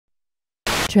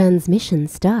Transmission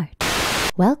start.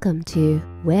 Welcome to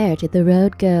Where Did the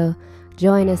Road Go?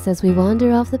 Join us as we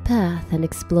wander off the path and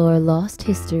explore lost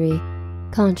history,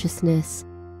 consciousness,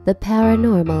 the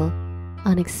paranormal,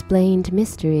 unexplained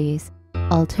mysteries,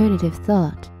 alternative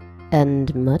thought,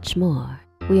 and much more.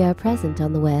 We are present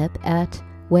on the web at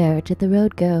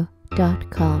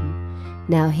wheredidtheroadgo.com.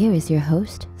 Now here is your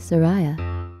host, Soraya.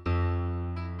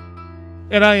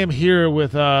 And I am here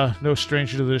with no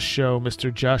stranger to this show,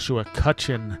 Mr. Joshua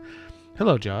Cutchin.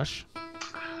 Hello, Josh.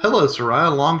 Hello,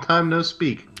 Soraya. Long time no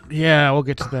speak. Yeah, we'll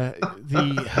get to that.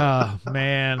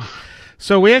 Man.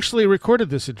 So we actually recorded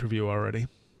this interview already.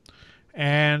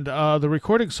 And the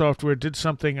recording software did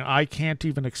something I can't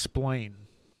even explain.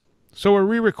 So we're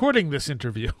re-recording this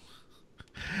interview.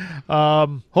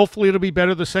 Hopefully it'll be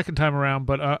better the second time around,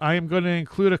 but I am going to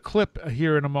include a clip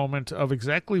here in a moment of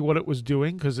exactly what it was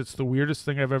doing, because it's the weirdest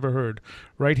thing I've ever heard.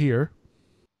 Right here.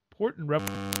 Important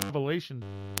revelations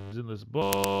in this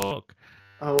book.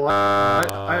 Oh,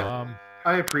 I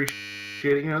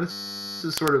appreciate it. You know, this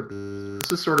is sort of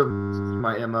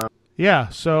my MO. Yeah,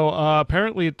 so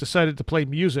apparently it decided to play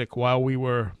music while we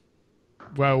were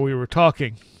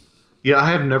talking. Yeah,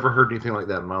 I have never heard anything like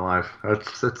that in my life.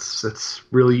 That's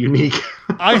really unique.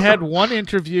 I had one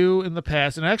interview in the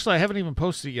past, and actually I haven't even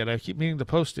posted it yet. I keep meaning to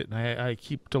post it, and I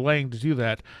keep delaying to do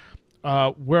that,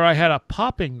 where I had a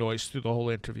popping noise through the whole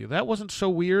interview. That wasn't so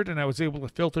weird, and I was able to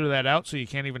filter that out so you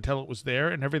can't even tell it was there,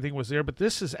 and everything was there. But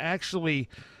this is actually,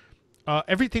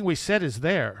 everything we said is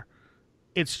there.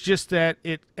 It's just that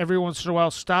it every once in a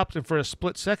while stopped and for a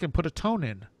split second put a tone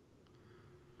in.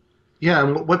 Yeah,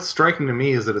 and what's striking to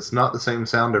me is that it's not the same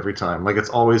sound every time. Like, it's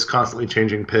always constantly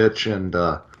changing pitch, and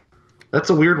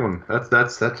that's a weird one.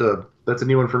 That's a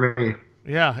new one for me.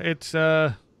 Yeah, it's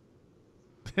all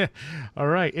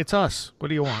right. It's us. What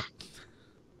do you want?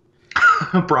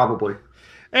 Probably.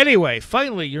 Anyway,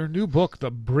 finally, your new book,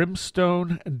 The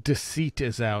Brimstone Deceit,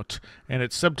 is out, and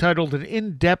it's subtitled An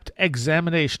In-Depth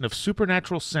Examination of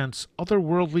Supernatural Scents,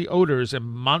 Otherworldly Odors, and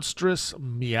Monstrous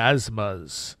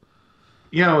Miasmas.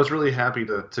 Yeah, I was really happy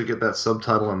to get that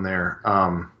subtitle in there,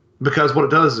 because what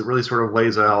it does is it really sort of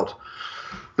lays out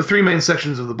the three main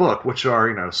sections of the book, which are,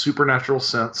 you know, supernatural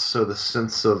scents, so the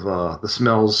sense of the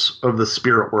smells of the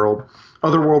spirit world,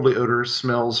 otherworldly odors,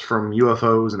 smells from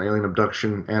UFOs and alien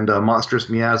abduction, and monstrous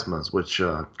miasmas, which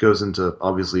goes into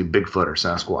obviously Bigfoot or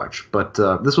Sasquatch. But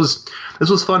this was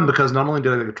fun because not only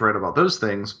did I get to write about those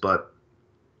things, but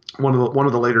one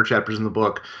of the later chapters in the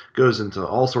book goes into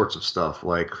all sorts of stuff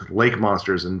like lake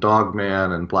monsters and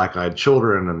Dogman and black-eyed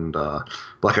children and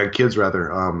black-eyed kids rather,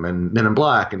 and Men in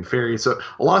Black and fairies. So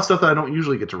a lot of stuff that I don't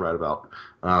usually get to write about,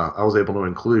 I was able to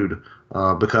include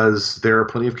because there are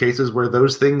plenty of cases where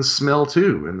those things smell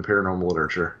too in the paranormal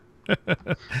literature.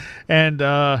 And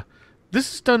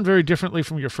this is done very differently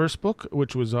from your first book,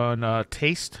 which was on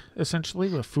taste, essentially,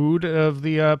 the food of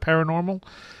the paranormal.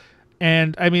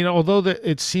 And, I mean, although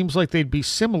it seems like they'd be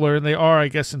similar, and they are, I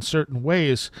guess, in certain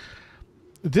ways,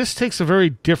 this takes a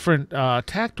very different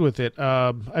tact with it.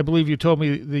 I believe you told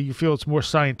me that you feel it's more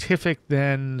scientific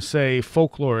than, say,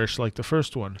 folklorish like the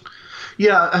first one.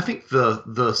 Yeah, I think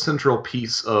the central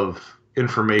piece of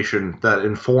information that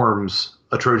informs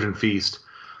A Trojan Feast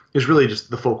is really just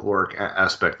the folkloric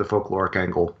aspect, the folkloric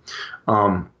angle.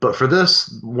 But for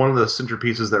this, one of the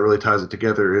centerpieces that really ties it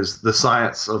together is the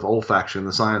science of olfaction,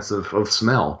 the science of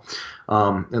smell.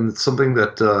 And it's something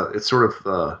that it's sort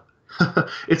of,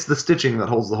 it's the stitching that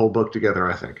holds the whole book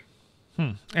together, I think.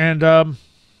 And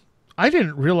I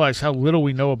didn't realize how little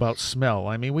we know about smell.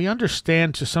 I mean, we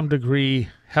understand to some degree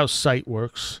how sight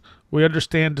works. We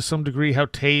understand to some degree how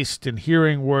taste and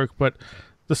hearing work, but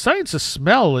the science of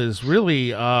smell is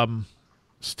really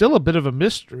still a bit of a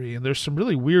mystery, and there's some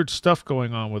really weird stuff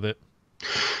going on with it.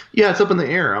 Yeah, it's up in the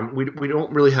air. We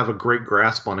don't really have a great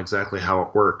grasp on exactly how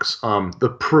it works.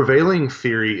 The prevailing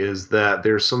theory is that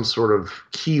there's some sort of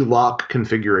key lock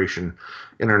configuration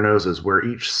in our noses where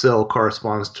each cell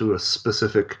corresponds to a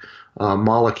specific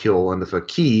molecule, and if a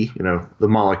key, you know, the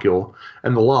molecule,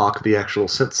 and the lock, the actual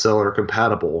scent cell, are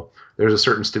compatible, there's a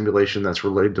certain stimulation that's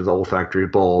related to the olfactory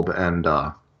bulb and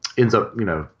ends up, you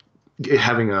know,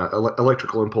 having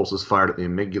electrical impulses fired at the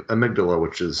amygdala,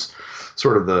 which is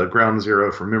sort of the ground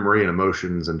zero for memory and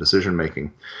emotions and decision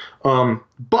making.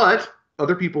 But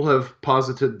other people have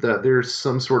posited that there's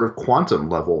some sort of quantum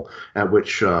level at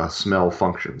which smell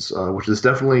functions, which is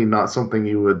definitely not something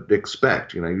you would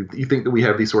expect. You know, you think that we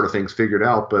have these sort of things figured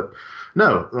out, but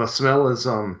no, smell is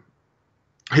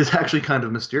actually kind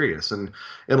of mysterious. And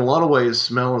in a lot of ways,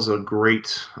 smell is a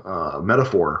great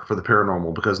metaphor for the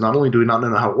paranormal, because not only do we not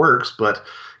know how it works, but,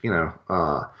 you know,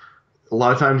 a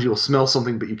lot of times you'll smell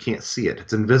something but you can't see it.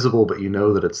 It's invisible, but you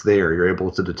know that it's there. You're able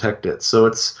to detect it. So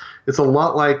it's a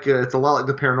lot like the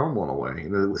paranormal in a way.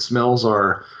 The smells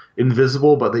are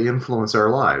invisible, but they influence our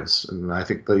lives. And I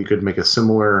think that you could make a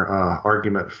similar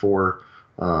argument for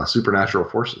supernatural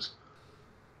forces.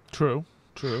 True,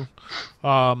 true.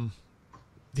 Um,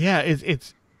 yeah,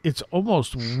 it's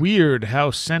almost weird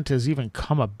how scent has even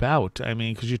come about. I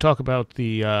mean, because you talk about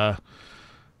the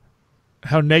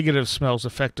how negative smells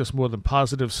affect us more than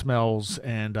positive smells,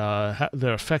 and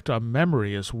their effect on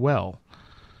memory as well.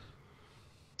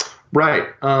 Right.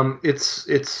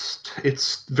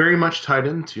 It's very much tied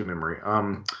into memory.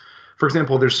 For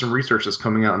example, there's some research that's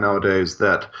coming out nowadays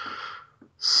that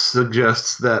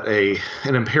suggests that a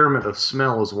an impairment of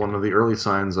smell is one of the early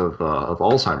signs of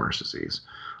Alzheimer's disease.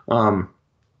 Um,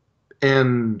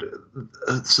 and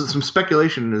so some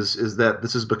speculation is that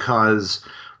this is because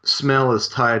smell is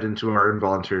tied into our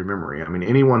involuntary memory. I mean,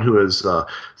 anyone who has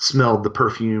smelled the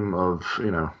perfume of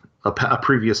a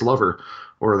previous lover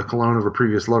or the cologne of a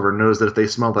previous lover knows that if they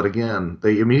smell that again,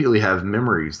 they immediately have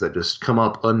memories that just come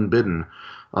up unbidden.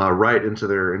 Right into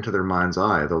their mind's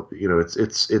eye.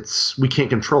 It's we can't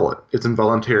control it. It's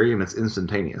involuntary and it's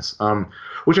instantaneous.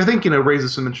 Which I think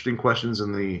raises some interesting questions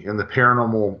in the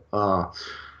paranormal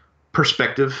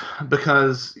perspective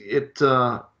because it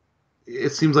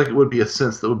seems like it would be a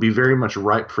sense that would be very much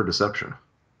ripe for deception.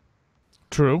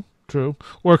 True, true.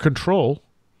 Or control.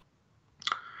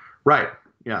 Right.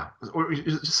 Yeah. Or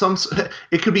some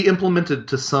it could be implemented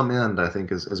to some end, I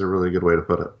think is a really good way to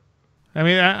put it. I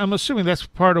mean, I'm assuming that's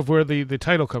part of where the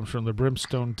title comes from, the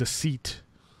Brimstone Deceit.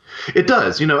 It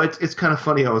does. It's kind of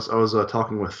funny. I was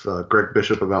talking with Greg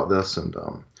Bishop about this, and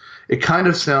it kind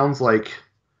of sounds like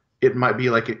it might be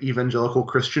like an evangelical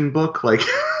Christian book, like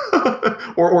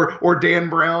or Dan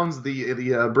Brown's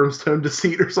the Brimstone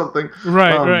Deceit or something.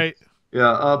 Right, Um, right.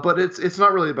 yeah, but it's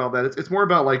not really about that. It's more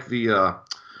about like the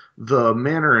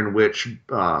manner in which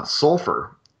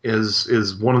sulfur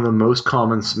is one of the most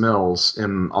common smells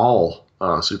in all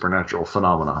supernatural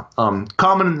phenomena.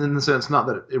 Common in the sense not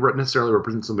that it necessarily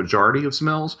represents the majority of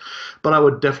smells, but I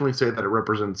would definitely say that it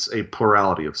represents a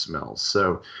plurality of smells.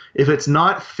 So if it's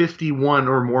not 51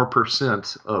 or more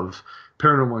percent of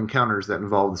paranormal encounters that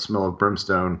involve the smell of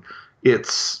brimstone,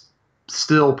 it's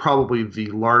still probably the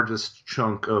largest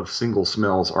chunk of single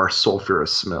smells are sulfurous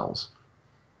smells.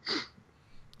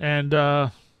 And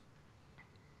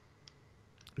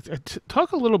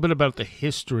talk a little bit about the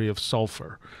history of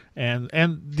sulfur and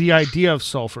the idea of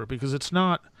sulfur, because it's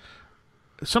not.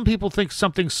 Some people think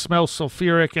something smells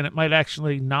sulfuric, and it might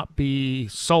actually not be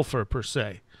sulfur per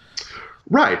se.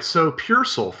 Right. So pure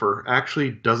sulfur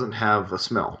actually doesn't have a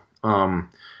smell.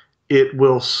 It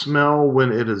will smell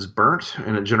when it is burnt,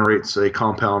 and it generates a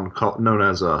compound known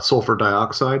as sulfur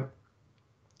dioxide.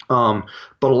 Um,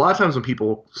 but a lot of times when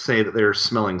people say that they're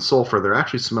smelling sulfur, they're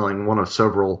actually smelling one of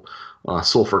several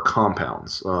sulfur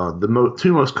compounds.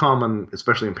 Two most common,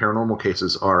 especially in paranormal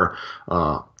cases, are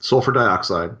sulfur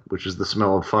dioxide, which is the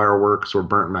smell of fireworks or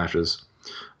burnt matches,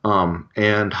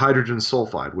 and hydrogen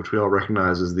sulfide, which we all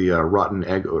recognize as the rotten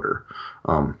egg odor.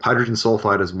 Hydrogen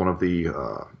sulfide is one of the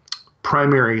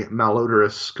primary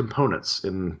malodorous components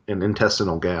in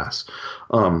intestinal gas.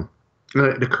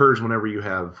 It occurs whenever you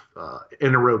have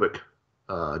anaerobic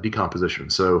decomposition.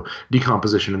 So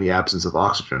decomposition in the absence of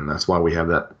oxygen. That's why we have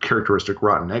that characteristic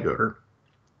rotten egg odor.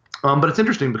 But it's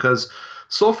interesting because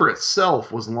sulfur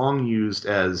itself was long used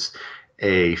as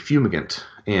a fumigant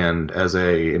and as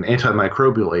an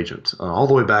antimicrobial agent, all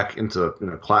the way back into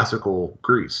classical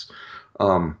Greece.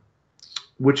 Um,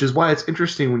 which is why it's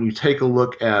interesting when you take a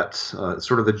look at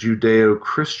sort of the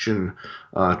Judeo-Christian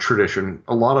tradition.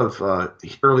 A lot of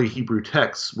early Hebrew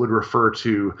texts would refer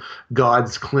to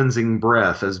God's cleansing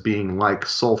breath as being like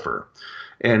sulfur,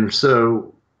 and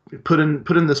so put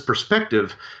in this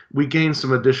perspective, we gain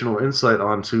some additional insight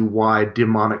onto why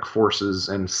demonic forces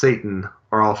and Satan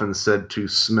are often said to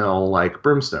smell like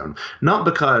brimstone. Not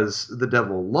because the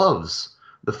devil loves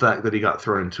the fact that he got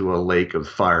thrown into a lake of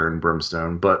fire and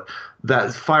brimstone, but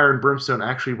that fire and brimstone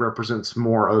actually represents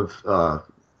more of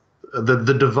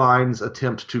the divine's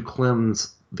attempt to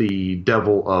cleanse the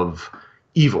devil of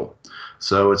evil.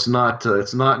 So it's not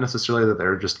necessarily that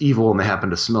they're just evil and they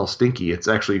happen to smell stinky. It's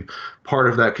actually part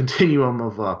of that continuum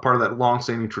of part of that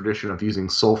long-standing tradition of using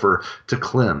sulfur to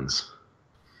cleanse.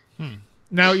 Hmm.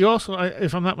 Now, you also,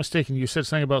 if I'm not mistaken, you said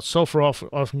something about sulfur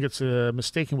often gets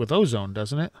mistaken with ozone,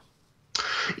 doesn't it?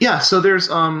 Yeah, so there's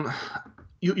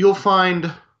you'll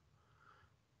find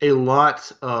a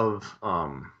lot of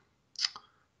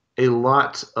a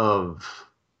lot of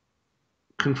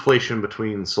conflation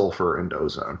between sulfur and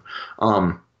ozone.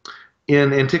 Um,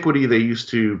 in antiquity, they used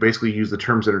to basically use the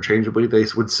terms interchangeably. They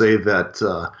would say that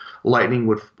lightning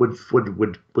would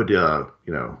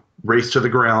race to the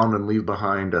ground and leave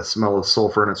behind a smell of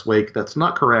sulfur in its wake. That's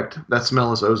not correct. That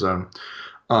smell is ozone.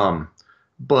 Um,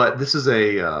 but this is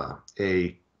a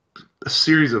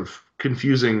series of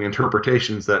confusing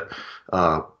interpretations that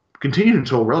continued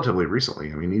until relatively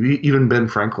recently. I mean, even Ben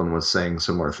Franklin was saying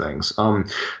similar things.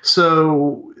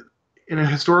 So, in a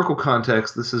historical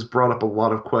context, this has brought up a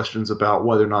lot of questions about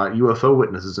whether or not UFO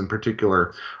witnesses, in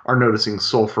particular, are noticing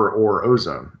sulfur or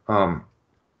ozone.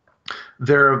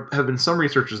 There have been some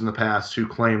researchers in the past who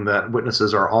claim that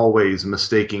witnesses are always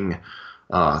mistaking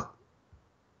uh,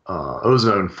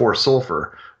 ozone for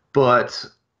sulfur, but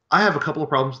I have a couple of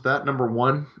problems with that. Number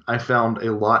one, I found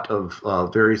a lot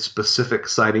of very specific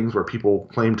sightings where people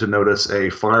claim to notice a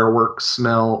fireworks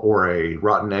smell or a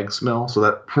rotten egg smell, so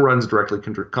that runs directly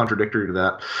contradictory to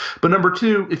that. But number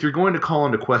two, if you're going to call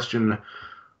into question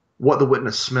what the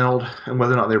witness smelled and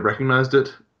whether or not they recognized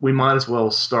it, we might as well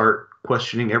start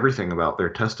questioning everything about their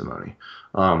testimony.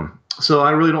 So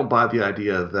I really don't buy the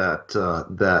idea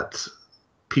that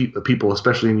people,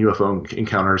 especially in UFO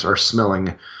encounters, are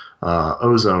smelling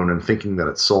ozone and thinking that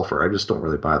it's sulfur. I just don't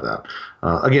really buy that.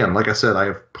 Again, like I said, I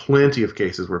have plenty of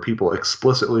cases where people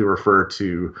explicitly refer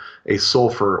to a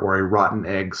sulfur or a rotten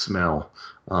egg smell,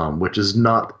 which is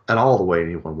not at all the way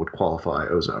anyone would qualify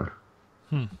ozone.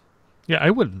 Hmm. Yeah,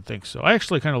 I wouldn't think so. I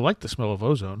actually kind of like the smell of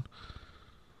ozone.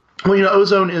 Well,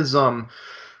 ozone is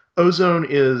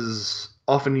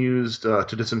often used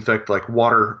to disinfect like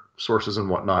water sources and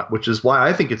whatnot, which is why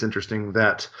I think it's interesting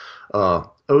that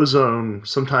ozone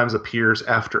sometimes appears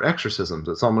after exorcisms.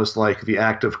 It's almost like the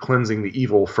act of cleansing the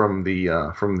evil from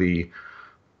the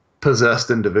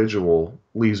possessed individual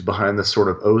leaves behind this sort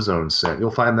of ozone scent. You'll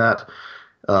find that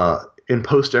in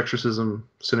post-exorcism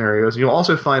scenarios. You'll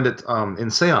also find it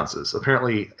in seances.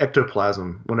 Apparently,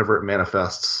 ectoplasm, whenever it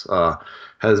manifests,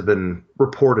 has been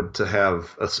reported to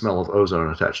have a smell of ozone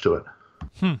attached to it.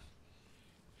 Hmm.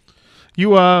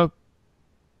 You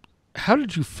how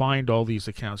did you find all these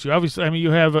accounts? You obviously, I mean,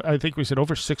 you have, I think we said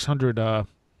over 600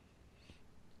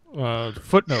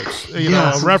 footnotes,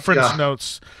 reference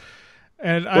notes.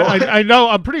 And well, I know,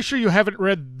 I'm pretty sure you haven't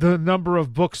read the number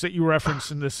of books that you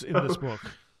reference in this book.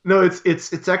 No,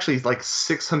 it's actually like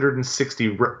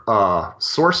 660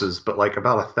 sources, but like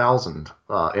about 1,000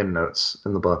 endnotes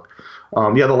in the book.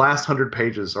 The last 100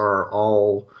 pages are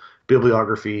all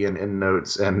bibliography and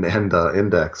endnotes and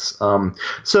index.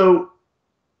 So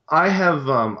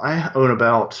I own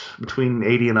about between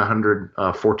 80 and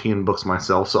 114 books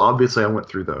myself. So obviously I went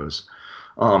through those.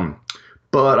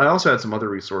 But I also had some other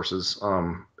resources.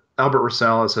 Albert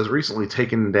Rosales has recently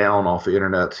taken down off the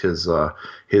internet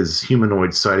his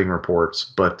humanoid sighting reports,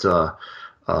 but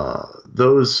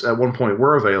those at one point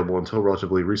were available until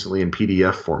relatively recently in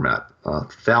PDF format.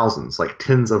 Thousands, like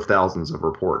tens of thousands of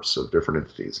reports of different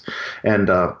entities. And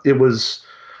it was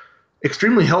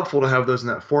extremely helpful to have those in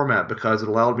that format because it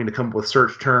allowed me to come up with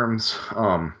search terms,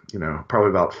 probably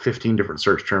about 15 different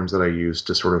search terms that I used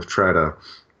to sort of try to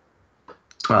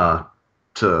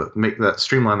make that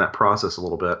streamline that process a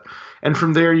little bit. And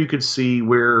from there you could see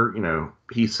where,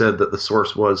 he said that the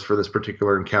source was for this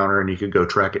particular encounter, and you could go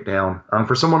track it down.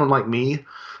 For someone like me,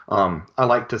 I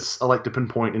like to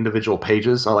pinpoint individual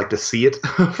pages. I like to see it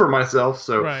for myself.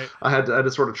 So right. I had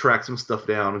to sort of track some stuff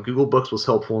down. And Google Books was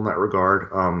helpful in that regard.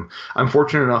 I'm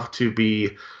fortunate enough to be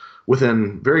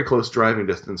within very close driving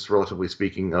distance, relatively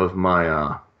speaking, of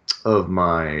my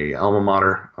alma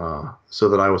mater, so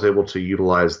that I was able to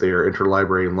utilize their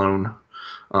interlibrary loan.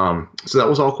 So that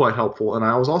was all quite helpful. And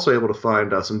I was also able to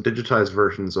find some digitized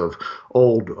versions of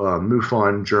old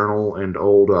MUFON Journal and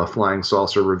old Flying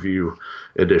Saucer Review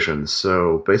editions.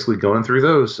 So basically going through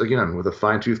those, again, with a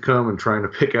fine-tooth comb and trying to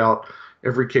pick out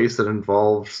every case that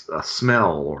involves a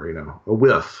smell or, a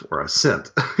whiff or a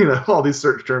scent, all these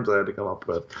search terms I had to come up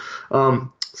with.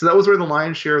 So that was where the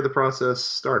lion's share of the process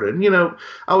started. And,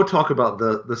 I would talk about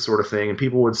this sort of thing, and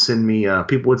people would send me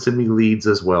leads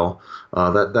as well.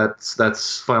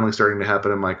 That's finally starting to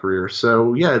happen in my career.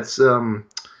 So yeah, it's a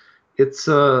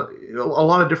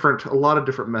lot of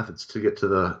different methods to get to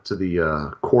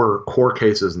the core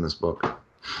cases in this book.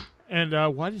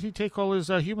 And why did he take all his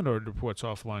humanoid reports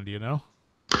offline? Do you know?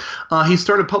 He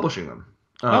started publishing them.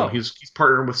 He's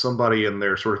partnered with somebody, and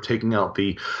they're sort of taking out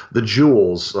the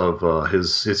jewels of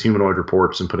his humanoid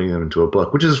reports and putting them into a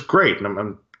book, which is great. And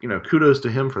I'm kudos to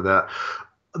him for that.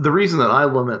 The reason that I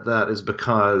limit that is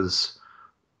because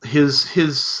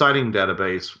his sighting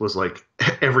database was like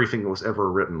everything that was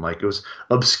ever written. Like it was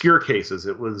obscure cases,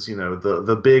 it was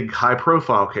the big high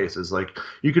profile cases. Like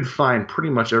you could find pretty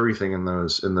much everything in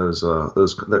those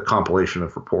that compilation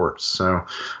of reports. So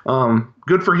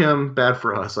good for him, bad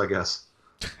for us, I guess.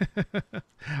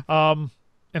 um,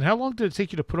 and how long did it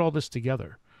take you to put all this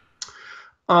together?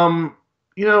 Um,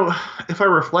 if I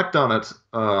reflect on it,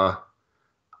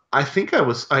 I think I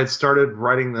had started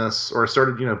writing this, or I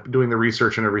started, doing the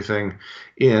research and everything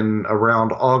in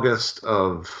around August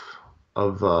of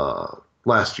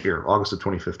last year, August of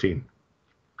 2015,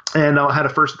 and I had a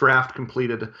first draft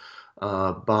completed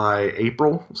by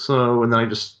April. So, and then I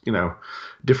just,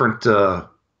 different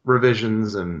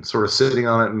revisions and sort of sitting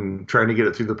on it and trying to get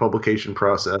it through the publication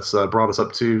process brought us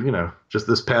up to, just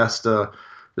this past,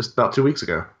 just about 2 weeks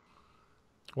ago.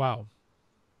 Wow.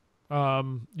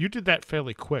 You did that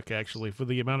fairly quick, actually, for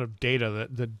the amount of data,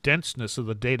 the denseness of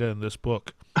the data in this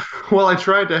book. Well, I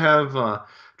tried to have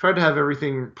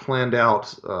everything planned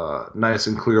out nice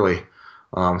and clearly,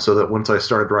 so that once I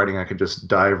started writing, I could just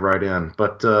dive right in.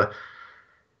 But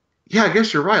yeah, I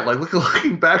guess you're right. Like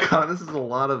looking back on it, this is a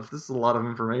lot of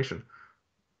information.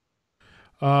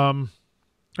 Um,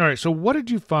 all right. So, what did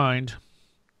you find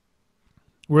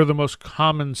were the most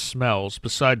common smells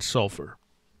besides sulfur?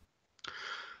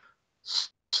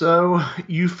 So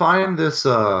you find this.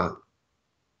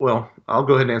 Well, I'll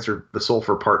go ahead and answer the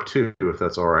sulfur part two, if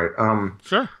that's all right.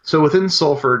 Sure. So within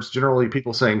sulfur, it's generally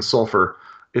people saying sulfur.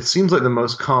 It seems like the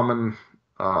most common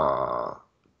uh,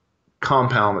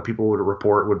 compound that people would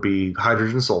report would be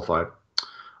hydrogen sulfide,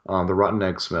 the rotten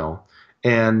egg smell,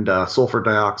 and sulfur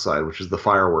dioxide, which is the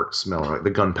fireworks smell, like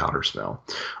the gunpowder smell.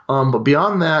 But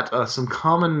beyond that, some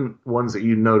common ones that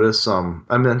you notice,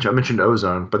 I mentioned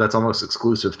ozone, but that's almost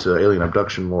exclusive to alien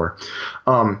abduction lore.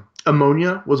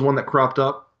 Ammonia was one that cropped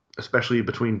up, especially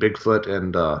between Bigfoot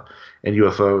and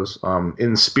UFOs.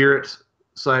 In spirit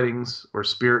sightings or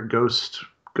spirit ghost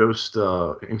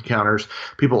encounters,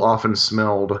 people often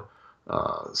smelled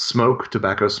smoke,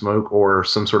 tobacco smoke, or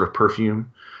some sort of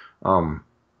perfume. Um,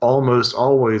 Almost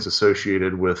always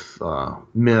associated with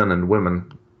men and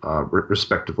women,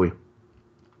 respectively.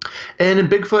 And in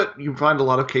Bigfoot, you find a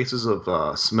lot of cases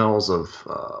of smells of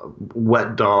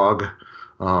wet dog.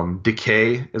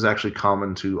 Decay is actually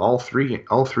common to all three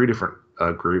different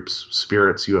groups: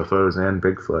 spirits, UFOs, and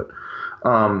Bigfoot.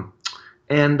 Um,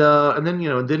 and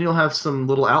then then you'll have some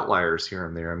little outliers here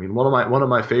and there. I mean, one of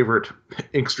my favorite,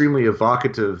 extremely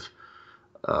evocative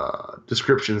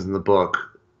descriptions in the book,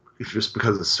 just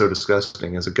because it's so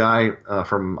disgusting, is a guy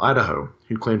from Idaho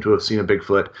who claimed to have seen a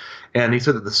Bigfoot, and he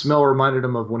said that the smell reminded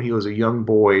him of when he was a young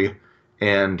boy,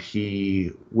 and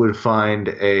he would find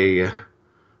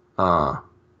uh,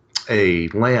 a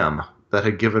lamb that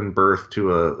had given birth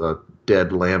to a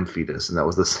dead lamb fetus, and that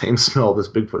was the same smell this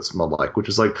Bigfoot smelled like, which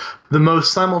is like the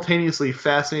most simultaneously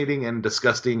fascinating and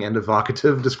disgusting and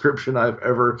evocative description I've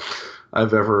ever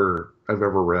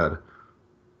read.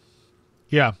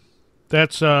 Yeah,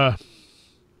 that's. I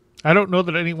don't know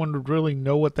that anyone would really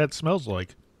know what that smells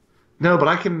like. No, but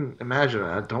I can imagine it.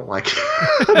 I don't like it.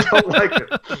 I don't like it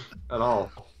at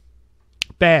all.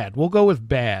 Bad. We'll go with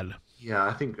bad. Yeah,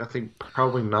 I think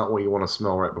probably not what you want to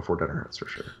smell right before dinner. That's for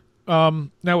sure.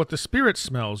 Now with the spirit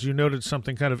smells, you noted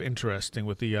something kind of interesting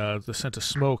with the scent of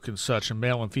smoke and such, and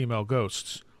male and female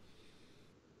ghosts.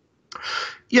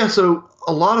 Yeah, so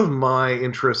a lot of my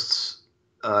interests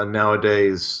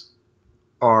nowadays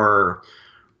are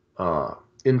uh,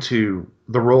 into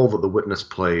the role that the witness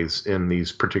plays in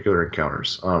these particular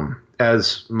encounters.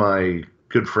 As my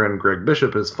good friend Greg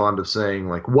Bishop is fond of saying,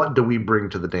 like, what do we bring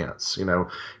to the dance?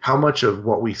 How much of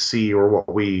what we see or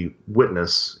what we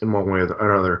witness in one way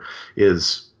or another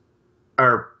is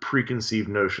our preconceived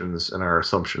notions and our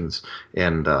assumptions,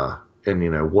 and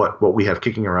what we have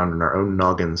kicking around in our own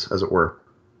noggins, as it were.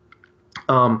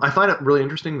 I find it really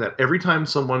interesting that every time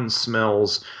someone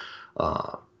smells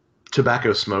uh,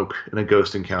 tobacco smoke in a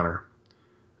ghost encounter,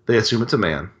 they assume it's a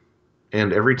man.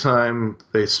 And every time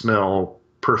they smell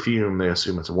perfume, they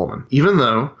assume it's a woman. Even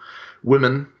though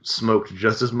women smoked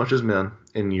just as much as men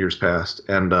in years past,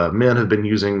 and men have been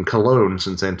using cologne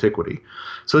since antiquity.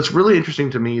 So it's really interesting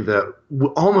to me that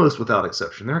almost without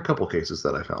exception, there are a couple cases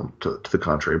that I found to the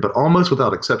contrary, but almost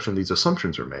without exception, these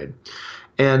assumptions are made.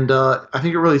 And I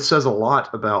think it really says a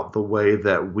lot about the way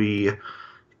that we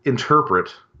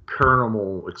interpret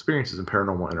paranormal experiences and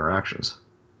paranormal interactions.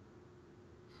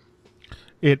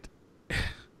 It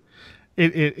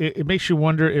it makes you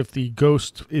wonder if the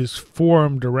ghost is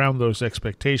formed around those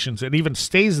expectations and even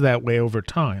stays that way over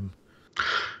time.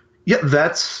 Yeah,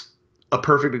 that's a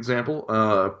perfect example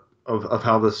of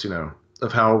how this,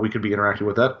 of how we could be interacting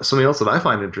with that. Something else that I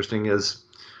find interesting is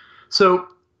so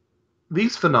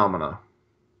these phenomena,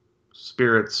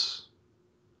 spirits,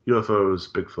 UFOs,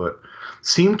 Bigfoot,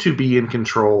 seem to be in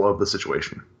control of the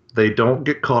situation. They don't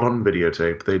get caught on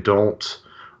videotape.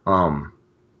 Um,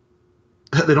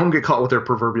 they don't get caught with their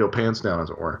proverbial pants down, as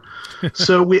it were.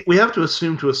 So we have to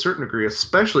assume to a certain degree,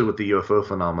 especially with the UFO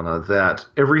phenomena, that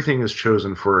everything is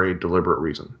chosen for a deliberate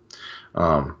reason.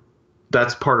 Um,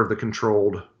 that's part of the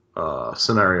controlled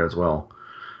scenario as well.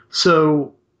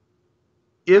 So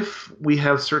if we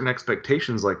have certain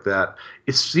expectations like that,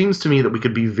 it seems to me that we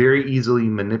could be very easily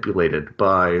manipulated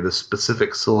by the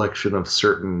specific selection of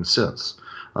certain synths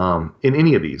in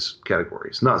any of these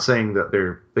categories. Not saying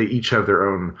that they each have their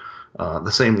own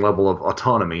the same level of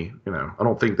autonomy. I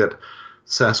don't think that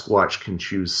Sasquatch can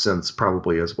choose synths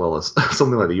probably as well as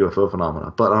something like the UFO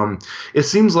phenomena. But it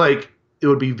seems like it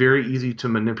would be very easy to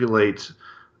manipulate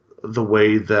the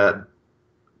way that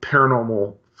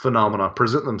paranormal phenomena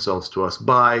present themselves to us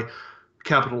by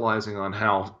capitalizing on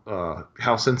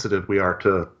how sensitive we are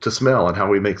to smell and how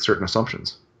we make certain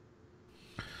assumptions.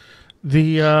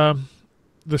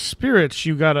 The spirits,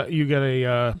 you got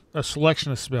a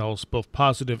selection of smells, both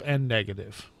positive and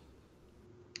negative.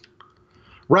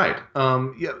 Right.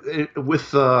 Yeah.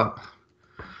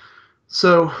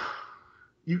 So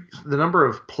the number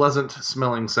of pleasant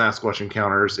smelling Sasquatch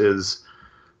encounters is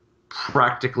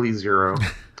practically zero.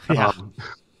 Yeah.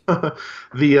 Um,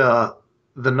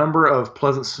 the number of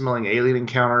pleasant smelling alien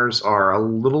encounters are a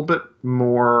little bit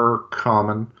more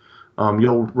common.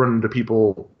 You'll run into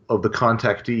people of the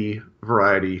contactee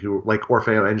variety who, like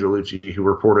Orfeo Angelucci, who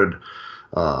reported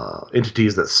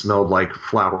entities that smelled like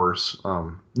flowers,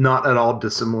 not at all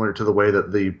dissimilar to the way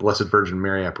that the Blessed Virgin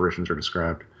Mary apparitions are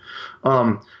described.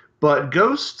 But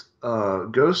ghost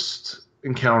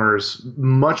encounters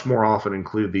much more often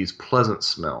include these pleasant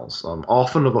smells,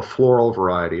 often of a floral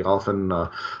variety, often a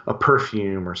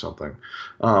perfume or something.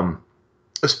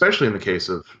 Especially in the case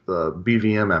of the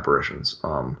BVM apparitions.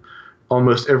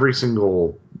 Almost every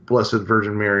single Blessed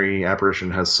Virgin Mary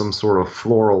apparition has some sort of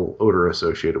floral odor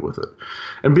associated with it.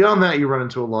 And beyond that, you run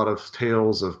into a lot of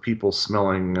tales of people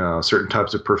smelling certain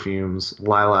types of perfumes.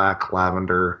 Lilac,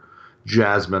 lavender,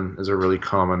 jasmine is a really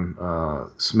common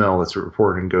smell that's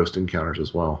reported in ghost encounters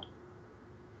as well.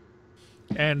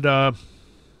 And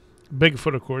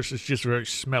Bigfoot, of course, is just very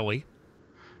smelly.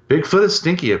 Bigfoot is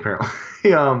stinky, apparently.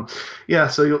 Yeah,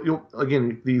 so you'll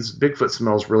again, these Bigfoot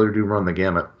smells really do run the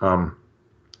gamut.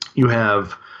 You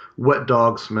have wet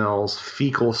dog smells,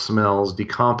 fecal smells,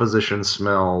 decomposition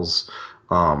smells,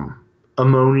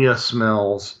 ammonia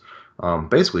smells,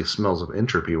 basically smells of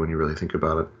entropy when you really think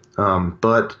about it.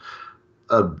 But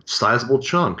a sizable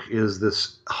chunk is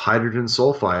this hydrogen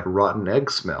sulfide rotten egg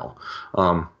smell.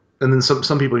 And then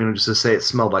some people, just to say it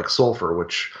smelled like sulfur,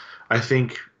 which I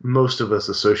think most of us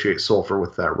associate sulfur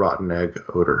with that rotten egg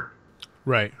odor.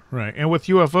 Right, right. And with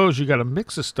UFOs, you got a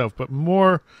mix of stuff, but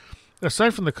more,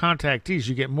 aside from the contactees,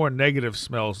 you get more negative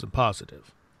smells than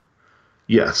positive.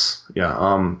 Yes, yeah.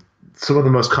 Some of the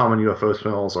most common UFO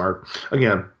smells are,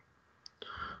 again,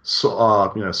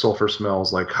 sulfur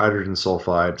smells like hydrogen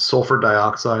sulfide, sulfur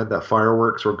dioxide, that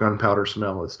fireworks or gunpowder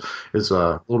smell is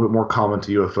a little bit more common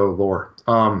to UFO lore.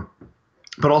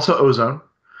 But also ozone.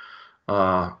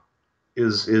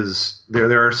 Is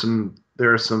there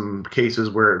are some cases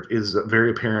where it is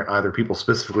very apparent either people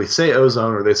specifically say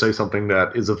ozone or they say something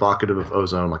that is evocative of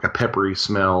ozone, like a peppery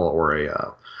smell or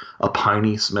a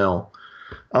piney smell.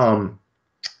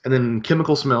 And then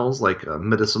chemical smells like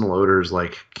medicinal odors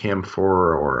like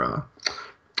camphor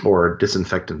or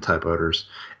disinfectant type odors,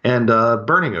 and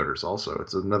burning odors also.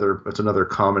 It's another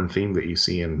common theme that you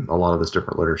see in a lot of this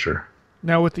different literature.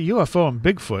 Now, with the UFO and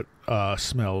Bigfoot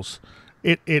smells,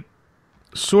 it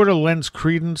sort of lends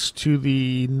credence to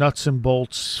the nuts and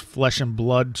bolts, flesh and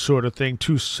blood sort of thing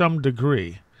to some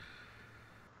degree.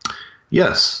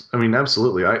 Yes, I mean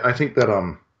absolutely. I think that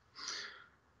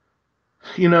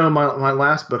my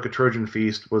last book, A Trojan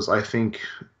Feast, was, I think,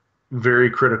 very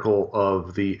critical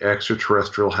of the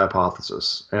extraterrestrial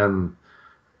hypothesis, and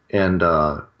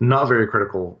not very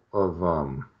critical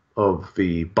of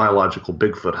the biological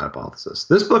Bigfoot hypothesis.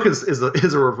 This book is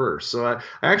a reverse. So I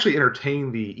actually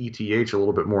entertain the ETH a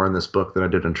little bit more in this book than I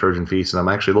did in Trojan Feast, and I'm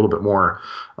actually a little bit more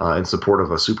in support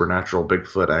of a supernatural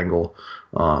Bigfoot angle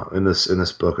in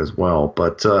this book as well.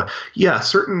 But yeah,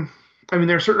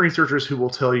 there are certain researchers who will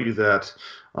tell you that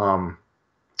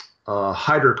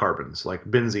hydrocarbons like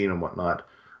benzene and whatnot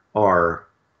are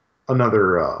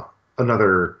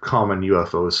another common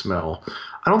UFO smell.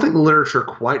 I don't think the literature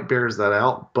quite bears that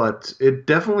out, but it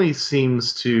definitely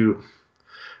seems to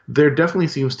there definitely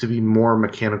seems to be more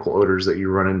mechanical odors that you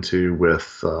run into with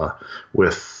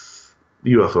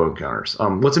UFO encounters.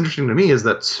 What's interesting to me is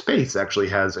that space actually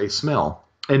has a smell,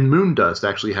 and moon dust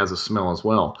actually has a smell as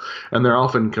well, and they're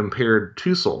often compared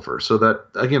to sulfur. So that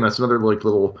again, that's another like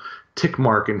little tick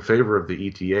mark in favor of the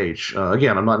ETH.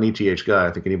 Again, I'm not an ETH guy.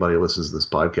 I think anybody who listens to this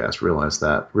podcast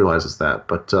realizes that,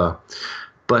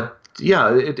 but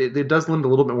yeah, it does lend a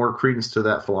little bit more credence to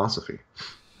that philosophy.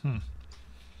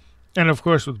 And of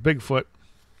course, with Bigfoot,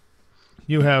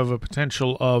 you have a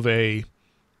potential of a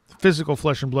physical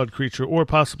flesh and blood creature, or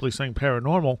possibly something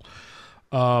paranormal.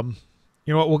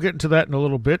 You know what? We'll get into that in a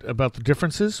little bit about the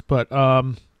differences, but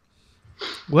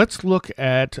let's look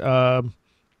at one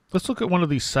of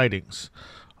these sightings.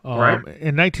 Right.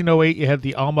 In 1908, you had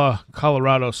the Alma,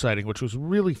 Colorado sighting, which was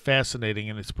really fascinating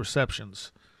in its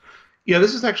perceptions. Yeah,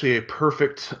 this is actually a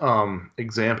perfect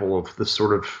example of the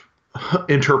sort of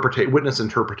witness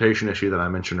interpretation issue that I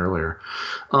mentioned earlier.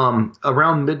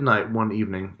 Around midnight one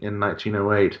evening in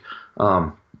 1908,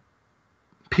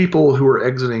 people who were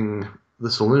exiting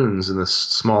the saloons in this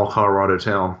small Colorado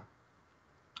town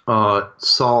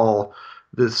saw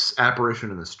this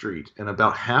apparition in the street, and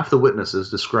about half the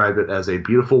witnesses described it as a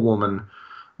beautiful woman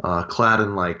clad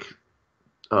in like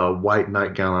a white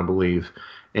nightgown, I believe,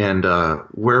 and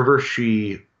wherever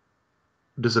she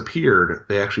disappeared,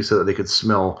 they actually said that they could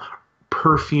smell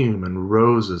perfume and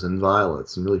roses and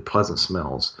violets and really pleasant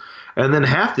smells. And then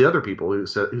half the other people who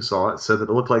saw it said that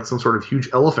it looked like some sort of huge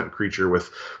elephant creature with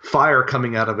fire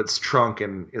coming out of its trunk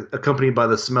and accompanied by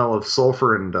the smell of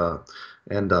sulfur and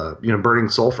burning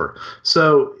sulfur.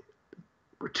 So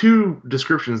two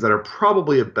descriptions that are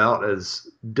probably about as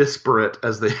disparate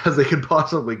as they could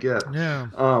possibly get. Yeah.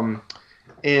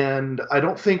 And I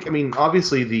don't think,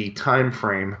 obviously the time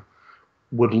frame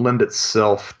would lend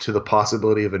itself to the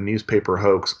possibility of a newspaper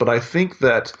hoax, but I think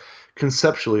that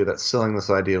conceptually that's selling this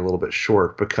idea a little bit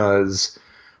short because,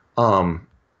 I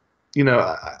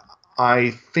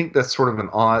think that's sort of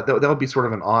that would be sort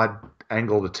of an odd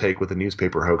angle to take with a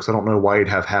newspaper hoax. I don't know why you'd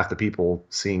have half the people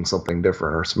seeing something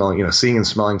different or seeing and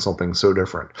smelling something so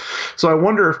different. So I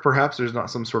wonder if perhaps there's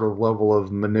not some sort of level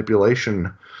of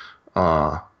manipulation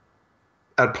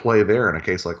at play there in a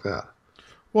case like that.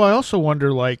 Well, I also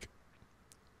wonder, like,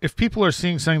 if people are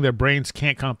seeing something their brains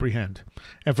can't comprehend,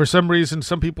 and for some reason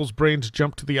some people's brains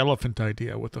jump to the elephant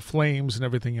idea with the flames and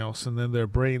everything else, and then their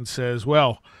brain says,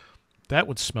 well, that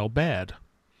would smell bad.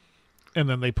 And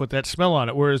then they put that smell on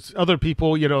it. Whereas other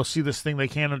people, see this thing they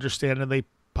can't understand and they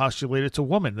postulate it's a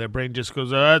woman. Their brain just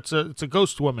goes, it's a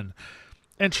ghost woman.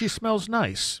 And she smells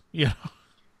nice, Yeah,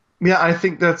 I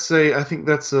think that's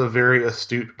a very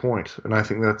astute point, and I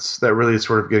think that really is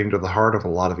sort of getting to the heart of a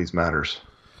lot of these matters.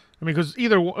 Because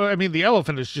the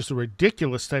elephant is just a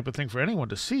ridiculous type of thing for anyone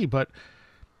to see, but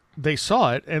they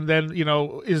saw it, and then,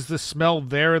 is the smell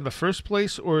there in the first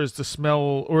place, or is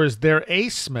there a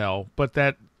smell, but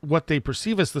that what they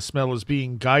perceive as the smell is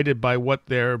being guided by what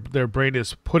their brain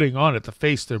is putting on it, the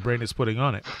face their brain is putting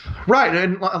on it. Right,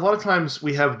 and a lot of times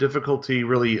we have difficulty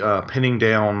really pinning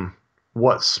down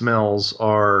what smells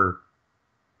are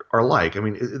like.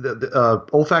 The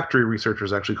olfactory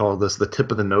researchers actually call this the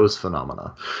tip of the nose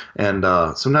phenomena, and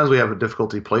sometimes we have a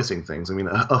difficulty placing things.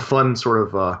 A fun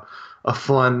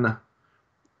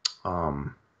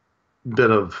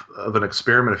bit of an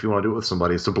experiment, if you want to do it with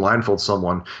somebody, is to blindfold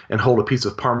someone and hold a piece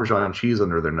of Parmesan cheese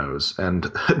under their nose, and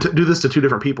to do this to two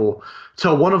different people.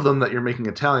 Tell one of them that you're making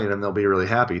Italian, and they'll be really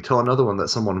happy. Tell another one that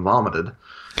someone vomited,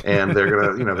 and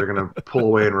they're gonna pull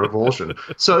away in revulsion.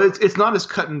 So it's not as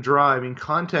cut and dry.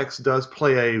 Context does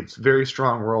play a very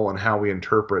strong role in how we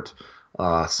interpret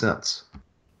sense.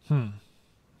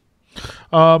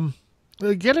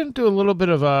 Get into a little bit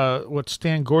of what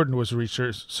Stan Gordon was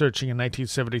researching in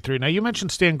 1973. Now, you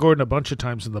mentioned Stan Gordon a bunch of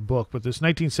times in the book, but this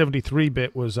 1973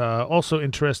 bit was also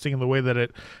interesting in the way that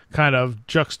it kind of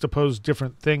juxtaposed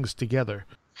different things together.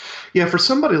 Yeah, for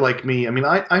somebody like me,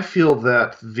 I feel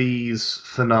that these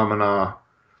phenomena,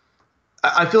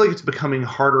 I feel like it's becoming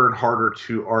harder and harder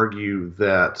to argue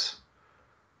that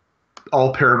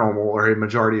all paranormal or a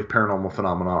majority of paranormal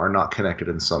phenomena are not connected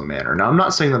in some manner. Now, I'm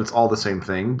not saying that it's all the same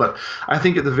thing, but I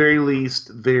think at the very least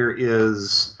there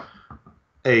is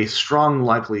a strong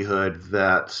likelihood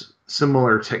that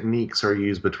similar techniques are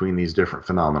used between these different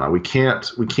phenomena. We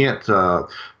can't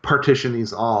partition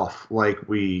these off like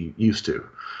we used to,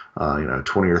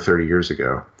 20 or 30 years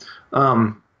ago.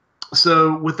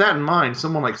 So with that in mind,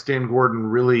 someone like Stan Gordon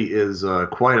really is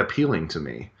quite appealing to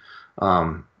me.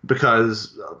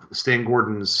 because Stan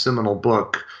Gordon's seminal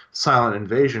book, Silent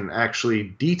Invasion,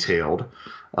 actually detailed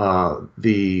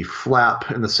the flap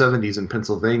in the 70s in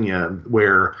Pennsylvania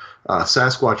where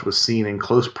Sasquatch was seen in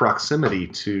close proximity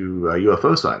to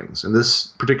UFO sightings. And this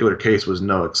particular case was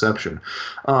no exception.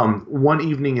 One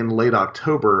evening in late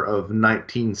October of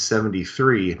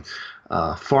 1973,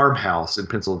 farmhouse in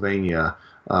Pennsylvania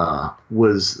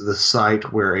was the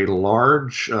site where a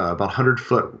large, about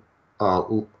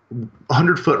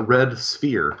 100-foot red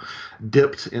sphere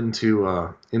dipped into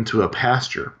a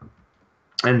pasture,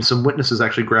 and some witnesses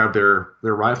actually grabbed their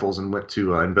rifles and went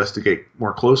to investigate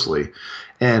more closely,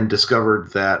 and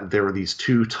discovered that there were these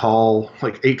two tall,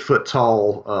 like 8-foot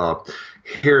tall,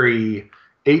 hairy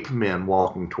ape men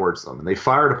walking towards them, and they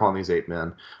fired upon these ape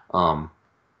men.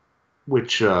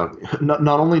 Which not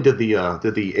only did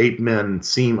the 8 men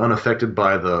seem unaffected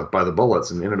by the bullets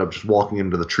and ended up just walking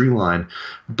into the tree line,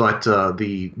 but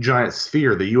the giant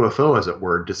sphere, the UFO as it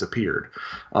were, disappeared.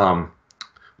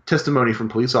 Testimony from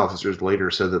police officers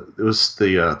later said that it was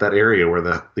that area where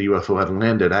the UFO had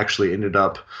landed actually ended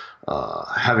up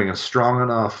having a strong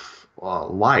enough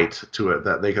light to it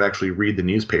that they could actually read the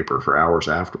newspaper for hours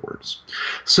afterwards.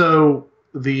 So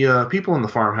the people in the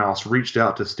farmhouse reached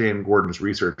out to Stan Gordon's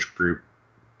research group,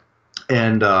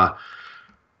 and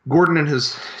Gordon and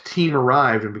his team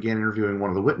arrived and began interviewing one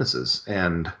of the witnesses.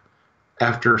 And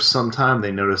after some time,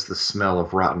 they noticed the smell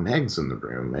of rotten eggs in the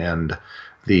room, and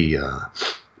the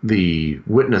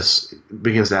witness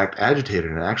begins to act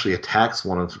agitated and actually attacks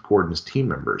one of Gordon's team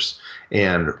members,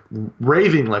 and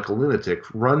raving like a lunatic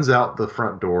runs out the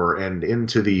front door and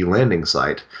into the landing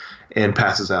site and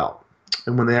passes out.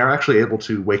 And when they are actually able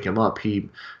to wake him up, he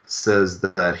says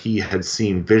that he had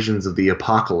seen visions of the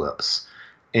apocalypse,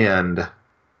 and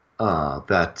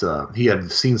that he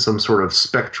had seen some sort of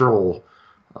spectral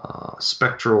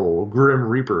Grim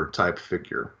Reaper type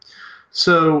figure.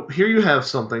 So here you have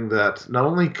something that not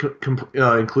only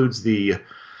includes the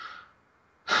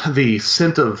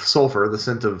scent of sulfur, the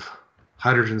scent of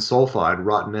hydrogen sulfide,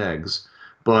 rotten eggs,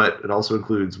 but it also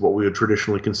includes what we would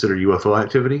traditionally consider UFO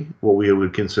activity, what we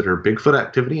would consider Bigfoot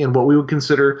activity, and what we would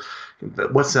consider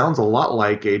what sounds a lot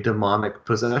like a demonic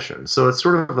possession. So it's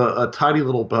sort of a tidy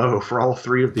little bow for all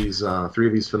three of these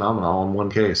phenomena all in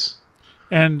one case.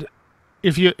 And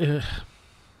if you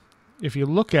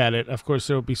look at it, of course,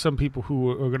 there will be some people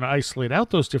who are going to isolate out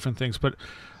those different things, but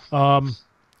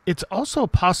it's also a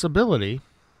possibility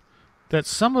that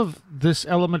some of this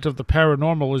element of the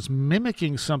paranormal is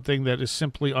mimicking something that is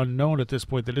simply unknown at this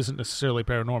point that isn't necessarily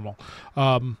paranormal.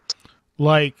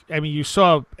 You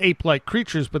saw ape-like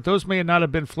creatures, but those may not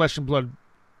have been flesh and blood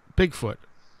Bigfoot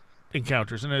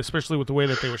encounters, and especially with the way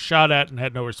that they were shot at and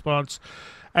had no response.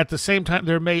 At the same time,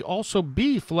 there may also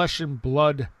be flesh and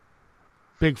blood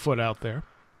Bigfoot out there,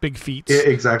 big feet. Yeah,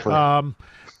 exactly.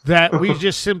 That we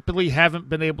just simply haven't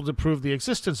been able to prove the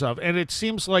existence of. And it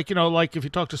seems like, like if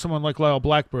you talk to someone like Lyle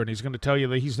Blackburn, he's going to tell you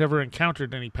that he's never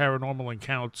encountered any paranormal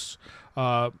encounters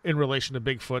in relation to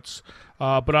Bigfoots.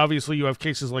 But obviously you have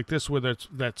cases like this where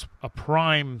that's a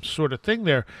prime sort of thing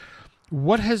there.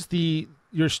 What has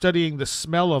you're studying the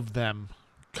smell of them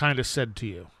kind of said to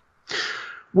you?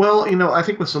 Well, I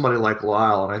think with somebody like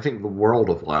Lyle, and I think the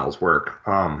world of Lyle's work,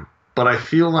 but I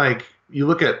feel like you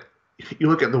look at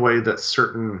the way that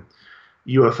certain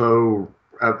UFO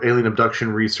alien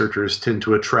abduction researchers tend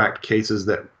to attract cases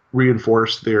that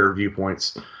reinforce their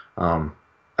viewpoints. I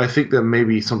think that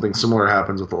maybe something similar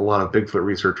happens with a lot of Bigfoot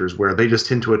researchers, where they just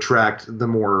tend to attract the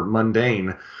more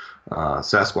mundane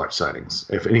Sasquatch sightings,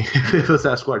 if a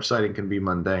Sasquatch sighting can be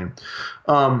mundane.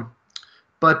 So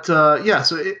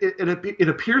it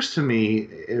appears to me,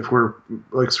 if we're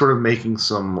like sort of making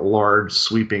some large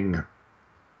sweeping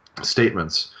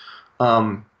statements,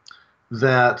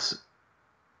 that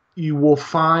you will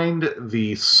find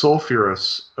the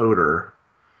sulfurous odor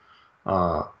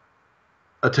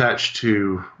attached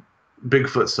to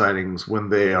Bigfoot sightings when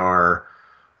they are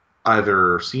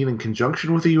either seen in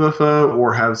conjunction with a UFO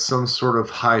or have some sort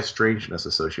of high strangeness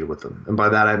associated with them. And by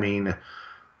that I mean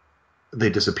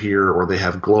they disappear, or they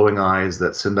have glowing eyes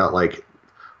that send out like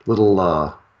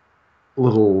little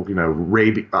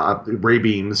ray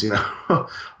beams,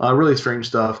 really strange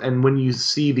stuff. And when you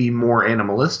see the more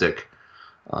animalistic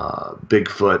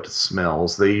Bigfoot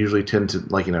smells, they usually tend to,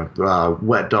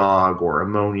 wet dog or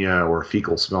ammonia or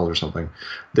fecal smells or something.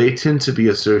 They tend to be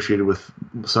associated with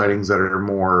sightings that are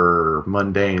more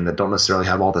mundane, that don't necessarily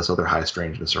have all this other high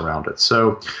strangeness around it.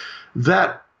 So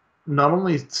that not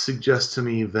only suggests to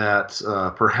me that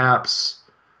perhaps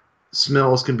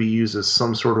smells can be used as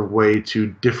some sort of way to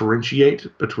differentiate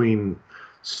between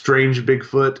strange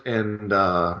Bigfoot and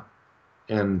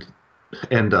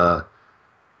and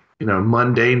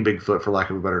mundane Bigfoot, for lack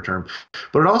of a better term.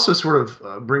 But it also sort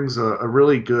of brings a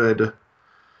really good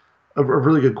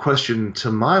question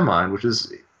to my mind, which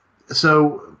is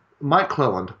so Mike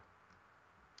Cleland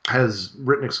has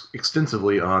written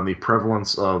extensively on the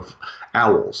prevalence of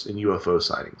owls in UFO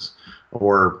sightings,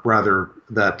 or rather,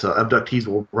 that abductees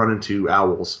will run into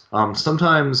owls.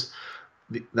 Sometimes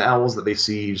the owls that they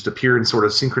see just appear in sort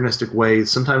of synchronistic ways.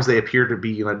 Sometimes they appear to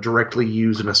be directly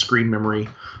used in a screen memory.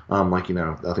 I think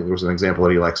there was an example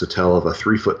that he likes to tell of a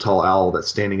 3 foot tall owl that's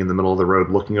standing in the middle of the road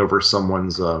looking over the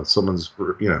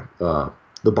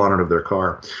bonnet of their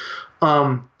car.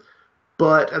 Um,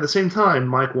 but at the same time,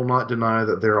 Mike will not deny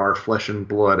that there are flesh and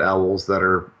blood owls that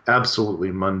are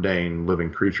absolutely mundane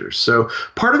living creatures. So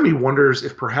part of me wonders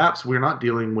if perhaps we're not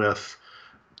dealing with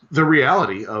the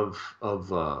reality of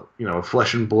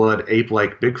flesh and blood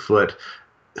ape-like Bigfoot,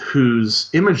 whose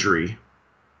imagery,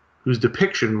 whose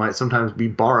depiction might sometimes be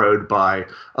borrowed by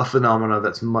a phenomena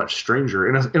that's much stranger,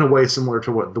 in a way similar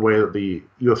to the way that the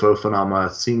UFO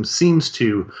phenomena seems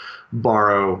to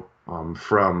borrow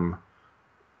from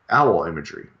owl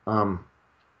imagery.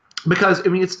 Because I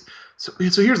mean, so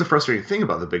here's the frustrating thing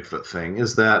about the Bigfoot thing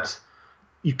is that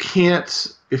you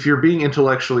can't, if you're being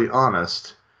intellectually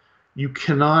honest, you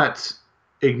cannot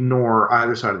ignore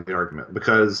either side of the argument,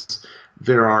 because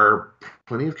there are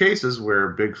plenty of cases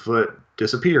where Bigfoot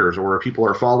disappears, or people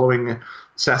are following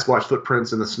Sasquatch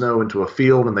footprints in the snow into a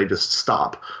field and they just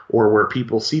stop, or where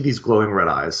people see these glowing red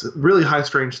eyes, really high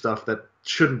strange stuff that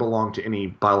shouldn't belong to any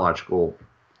biological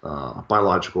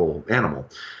animal.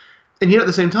 And yet at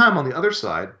the same time, on the other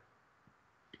side,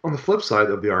 on the flip side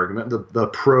of the argument, the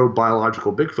pro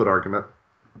biological Bigfoot argument,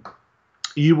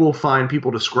 you will find people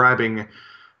describing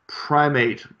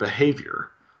primate behavior.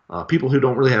 People who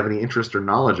don't really have any interest or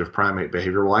knowledge of primate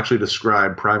behavior will actually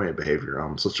describe primate behavior,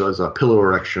 such as a pillow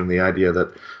erection, the idea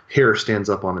that hair stands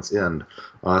up on its end.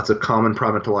 It's a common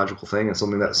primatological thing, and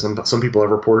something that some people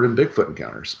have reported in Bigfoot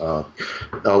encounters.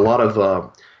 A lot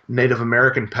of Native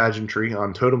American pageantry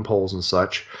on totem poles and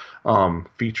such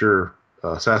feature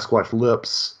Sasquatch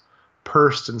lips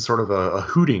pursed in sort of a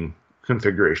hooting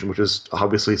configuration, which is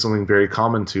obviously something very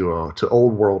common to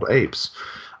old world apes.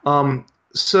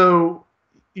 So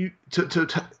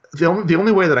the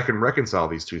only way that I can reconcile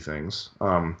these two things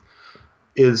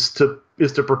is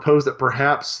to propose that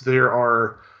perhaps there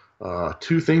are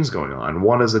two things going on.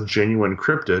 One is a genuine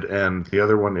cryptid, and the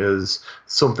other one is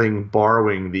something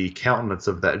borrowing the countenance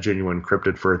of that genuine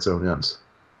cryptid for its own ends.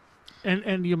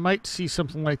 And you might see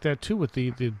something like that too with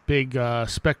the big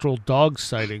spectral dog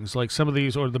sightings, like some of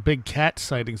these, or the big cat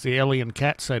sightings, the alien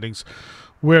cat sightings,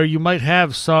 where you might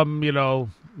have some,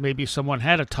 maybe someone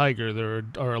had a tiger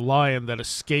or a lion that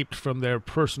escaped from their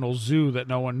personal zoo that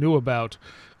no one knew about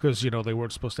because they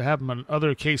weren't supposed to have them. And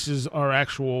other cases are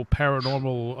actual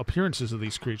paranormal appearances of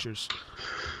these creatures.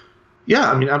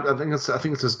 Yeah, I mean, I think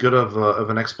it's as good of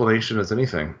an explanation as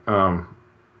anything.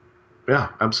 Yeah,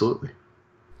 absolutely.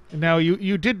 Now,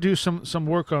 you did do some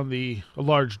work on the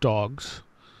large dogs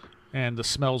and the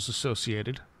smells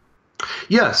associated.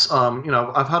 Yes,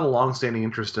 I've had a long-standing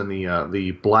interest in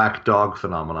the black dog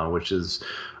phenomena, which is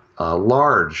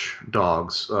large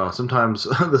dogs, sometimes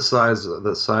the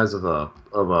size of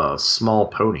a small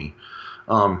pony,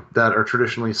 that are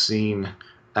traditionally seen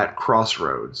at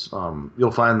crossroads.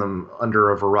 You'll find them under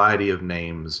a variety of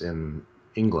names in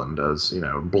England, as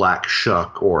black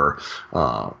shuck, or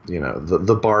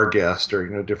the bar guest,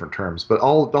 or different terms, but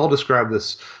all describe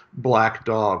this black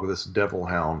dog, this devil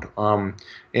hound.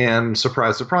 And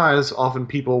surprise, surprise, often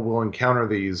people will encounter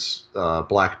these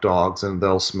black dogs and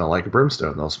they'll smell like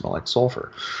brimstone, they'll smell like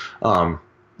sulfur.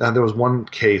 And there was one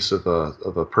case of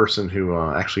a person who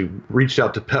actually reached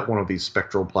out to pet one of these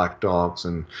spectral black dogs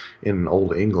in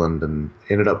old England, and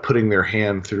ended up putting their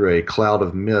hand through a cloud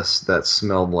of mist that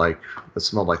smelled like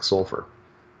sulfur.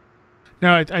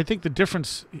 Now, I think the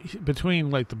difference between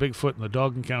like the Bigfoot and the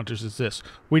dog encounters is this: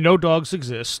 we know dogs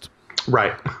exist.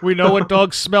 Right. We know what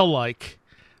dogs smell like.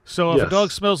 So if Yes. a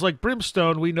dog smells like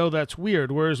brimstone, we know that's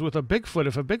weird. Whereas with a Bigfoot,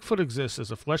 if a Bigfoot exists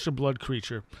as a flesh and blood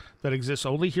creature that exists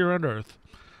only here on Earth,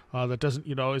 that doesn't,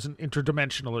 isn't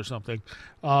interdimensional or something,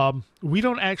 we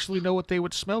don't actually know what they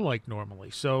would smell like normally.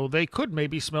 So they could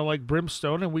maybe smell like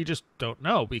brimstone, and we just don't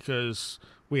know, because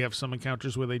we have some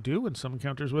encounters where they do and some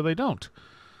encounters where they don't.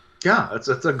 Yeah, that's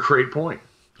a great point.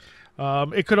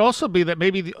 It could also be that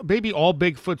maybe all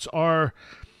Bigfoots are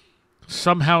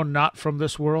somehow not from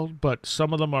this world, but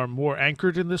some of them are more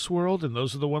anchored in this world, and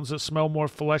those are the ones that smell more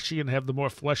fleshy and have the more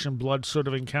flesh and blood sort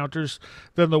of encounters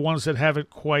than the ones that haven't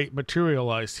quite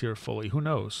materialized here fully. Who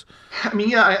knows? I mean,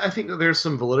 yeah, I think that there's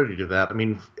some validity to that. I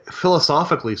mean,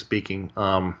 philosophically speaking,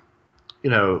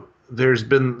 there's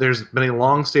been a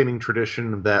long-standing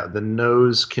tradition that the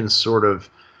nose can sort of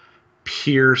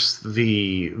pierce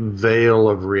the veil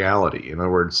of reality. In other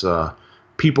words,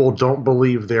 people don't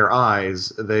believe their eyes;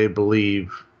 they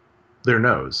believe their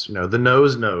nose. The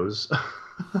nose knows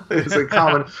is a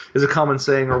common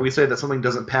saying, or we say that something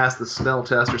doesn't pass the smell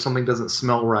test or something doesn't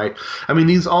smell right. I mean,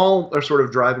 these all are sort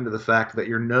of driving to the fact that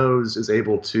your nose is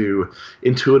able to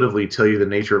intuitively tell you the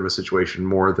nature of a situation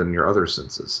more than your other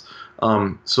senses.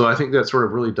 So I think that sort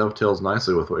of really dovetails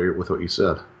nicely with what you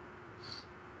said.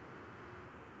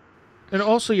 And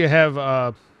also, you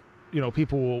have,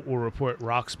 people will report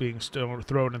rocks being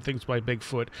thrown and things by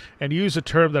Bigfoot, and use a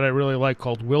term that I really like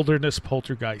called wilderness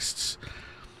poltergeists.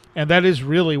 And that is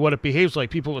really what it behaves like.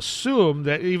 People assume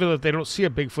that even if they don't see a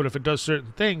Bigfoot, if it does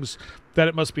certain things, that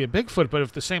it must be a Bigfoot. But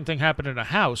if the same thing happened in a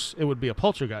house, it would be a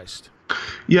poltergeist.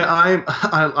 Yeah,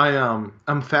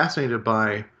 I'm fascinated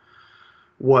by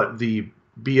what the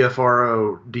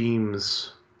BFRO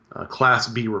deems Class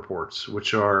B reports,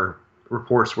 which are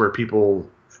reports where people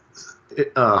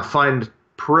find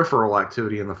peripheral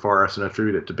activity in the forest and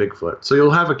attribute it to Bigfoot. So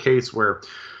you'll have a case where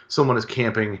someone is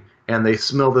camping and they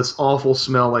smell this awful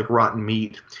smell like rotten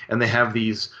meat, and they have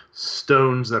these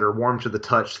stones that are warm to the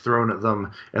touch thrown at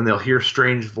them, and they'll hear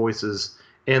strange voices,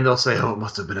 and they'll say, oh, it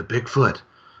must have been a Bigfoot.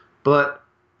 But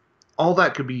all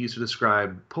that could be used to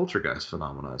describe poltergeist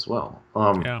phenomena as well.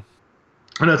 Yeah.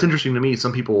 I know it's interesting to me.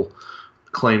 Some people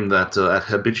claim that at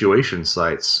habituation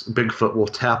sites, Bigfoot will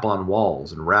tap on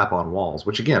walls and rap on walls,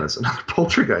 which again is another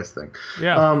poltergeist thing.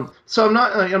 Yeah. So I'm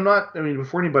not. I mean,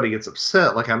 before anybody gets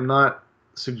upset, I'm not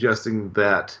suggesting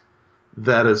that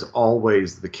that is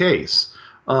always the case.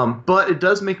 But it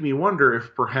does make me wonder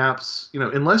if perhaps,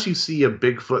 unless you see a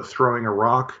Bigfoot throwing a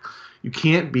rock, you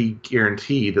can't be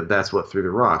guaranteed that that's what threw the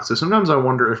rock. So sometimes I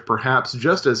wonder if perhaps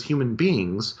just as human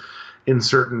beings, in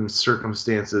certain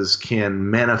circumstances,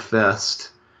 can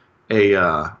manifest a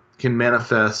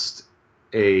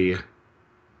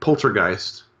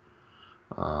poltergeist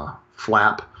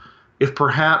flap, if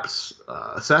perhaps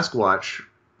Sasquatch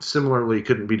similarly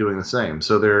couldn't be doing the same.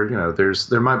 So there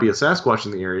might be a Sasquatch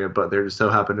in the area, but there just so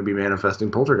happen to be manifesting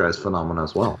poltergeist phenomena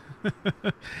as well.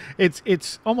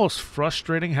 It's almost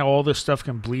frustrating how all this stuff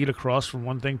can bleed across from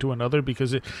one thing to another,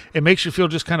 because it makes you feel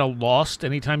just kind of lost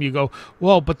anytime you go,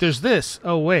 well, but there's this.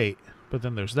 Oh wait, but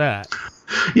then there's that.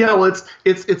 Yeah, well,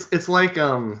 it's like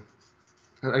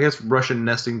I guess Russian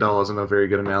nesting doll isn't a very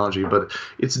good analogy, but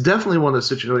it's definitely one of those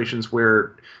situations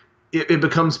where it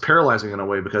becomes paralyzing in a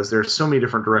way, because there's so many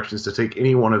different directions to take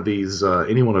any one of these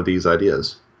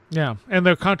ideas. Yeah, and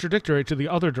they're contradictory to the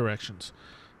other directions.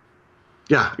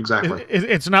 Yeah, exactly.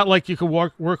 It's not like you can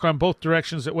work on both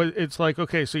directions. It's like,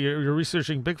 okay, so you're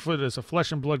researching Bigfoot as a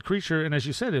flesh and blood creature, and as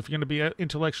you said, if you're going to be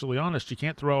intellectually honest, you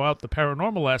can't throw out the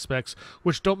paranormal aspects,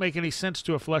 which don't make any sense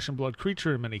to a flesh and blood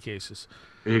creature in many cases.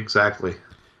 Exactly.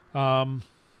 I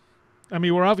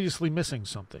mean, we're obviously missing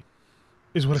something,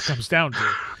 is what it comes down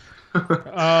to.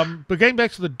 But getting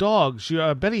back to the dogs,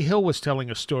 Betty Hill was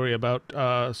telling a story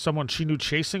about someone she knew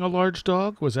chasing a large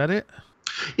dog. Was that it?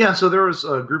 Yeah, so there was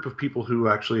a group of people who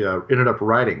actually ended up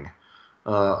writing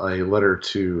a letter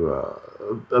to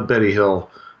Betty Hill.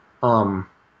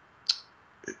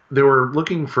 They were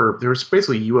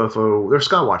basically UFO. They're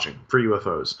sky watching for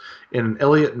UFOs in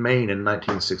Elliott, Maine in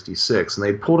 1966, and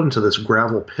they pulled into this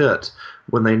gravel pit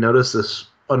when they noticed this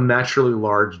unnaturally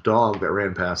large dog that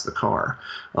ran past the car.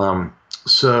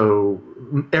 So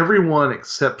everyone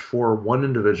except for one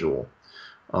individual,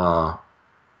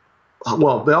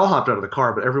 well, they all hopped out of the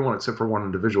car, but everyone except for one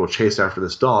individual chased after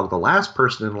this dog. The last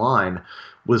person in line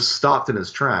was stopped in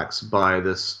his tracks by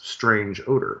this strange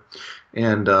odor.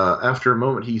 And after a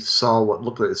moment, he saw what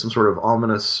looked like some sort of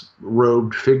ominous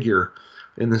robed figure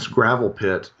in this gravel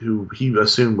pit, who he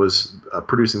assumed was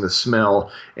producing the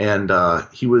smell, and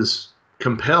he was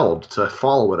compelled to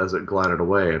follow it as it glided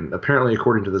away. And apparently,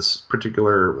 according to this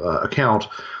particular account,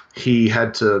 he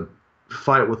had to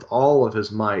fight with all of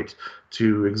his might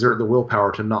to exert the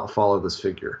willpower to not follow this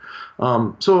figure.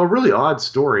 So a really odd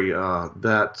story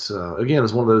that, again,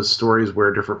 is one of those stories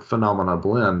where different phenomena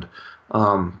blend.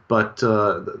 But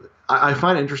I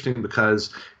find it interesting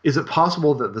because, is it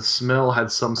possible that the smell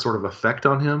had some sort of effect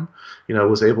on him?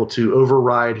 Was able to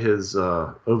override his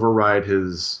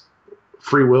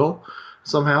free will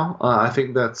somehow? I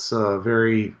think that's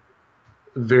very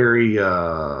very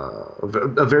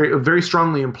very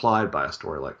strongly implied by a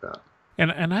story like that.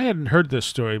 And I hadn't heard this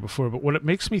story before, but what it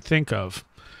makes me think of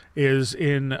is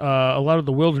in a lot of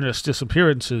the wilderness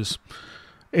disappearances,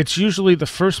 it's usually the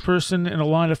first person in a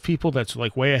line of people that's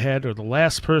like way ahead, or the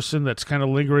last person that's kind of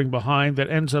lingering behind that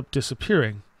ends up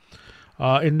disappearing.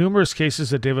 In numerous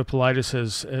cases that David Paulides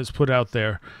has put out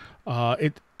there,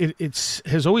 it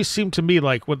has always seemed to me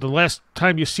like when the last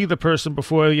time you see the person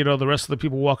before the rest of the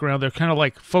people walk around, they're kind of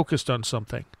like focused on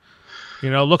something,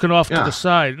 looking off to the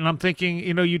side. And I'm thinking,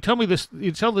 you tell this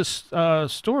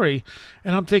story,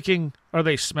 and I'm thinking, are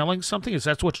they smelling something? Is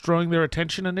that what's drawing their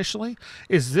attention initially?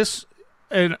 Is this,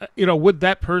 and would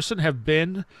that person have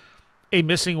been a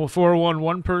missing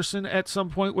 411 person at some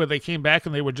point where they came back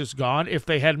and they were just gone if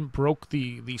they hadn't broke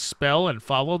the spell and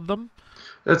followed them?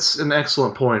 That's an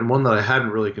excellent point, and one that I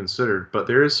hadn't really considered. But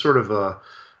there is sort of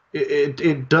it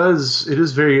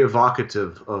is very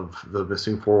evocative of the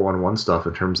missing 411 stuff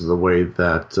in terms of the way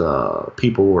that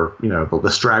people were,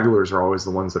 the stragglers are always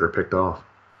the ones that are picked off.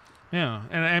 Yeah,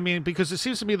 and I mean, because it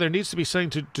seems to me there needs to be something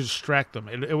to distract them.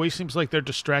 It always seems like they're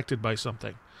distracted by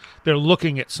something. They're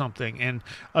looking at something, and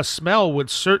a smell would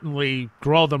certainly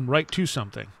draw them right to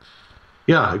something.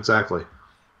 Yeah, exactly.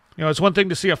 It's one thing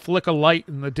to see a flick of light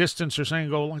in the distance or something,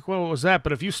 go like, "Whoa, what was that?"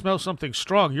 But if you smell something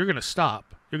strong, you're going to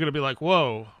stop. You're going to be like,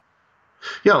 "Whoa."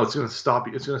 Yeah, it's going to stop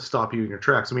you. It's going to stop you in your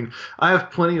tracks. I mean, I have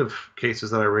plenty of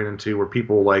cases that I ran into where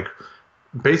people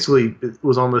basically it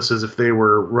was almost as if they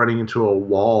were running into a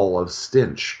wall of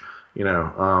stench, in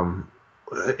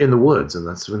the woods, and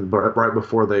that's right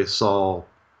before they saw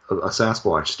a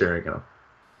Sasquatch staring at them.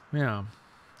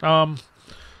 Yeah.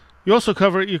 You also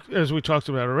cover, as we talked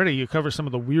about already, you cover some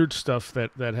of the weird stuff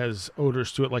that has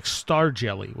odors to it, like star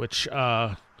jelly, which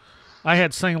I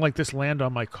had something like this land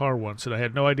on my car once, and I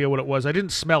had no idea what it was. I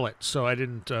didn't smell it, so I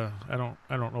didn't. I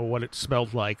don't know what it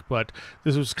smelled like, but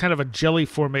this was kind of a jelly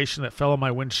formation that fell on my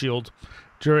windshield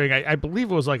during, I believe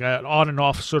it was like an on and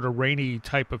off sort of rainy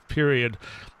type of period.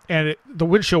 And the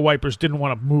windshield wipers didn't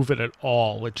want to move it at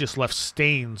all. It just left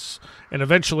stains. And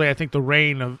eventually, I think the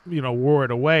rain, wore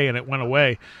it away, and it went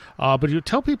away. But you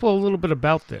tell people a little bit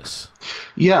about this.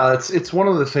 Yeah, it's one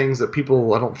of the things that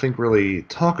people I don't think really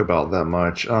talk about that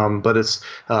much. But it's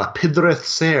pydreth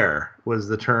ser was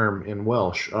the term in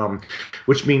Welsh,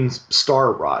 which means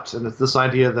star rot, and it's this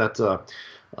idea that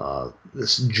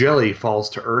this jelly falls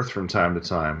to Earth from time to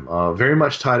time, very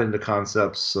much tied into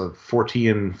concepts of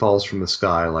Fortean falls from the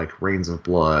sky, like rains of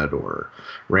blood or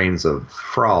rains of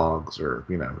frogs or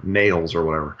nails or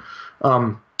whatever.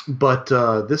 But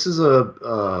this is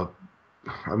a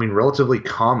relatively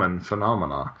common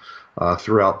phenomena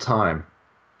throughout time,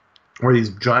 where these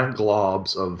giant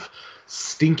globs of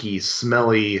stinky,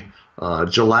 smelly,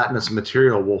 gelatinous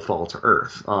material will fall to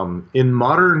Earth. In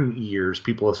modern years,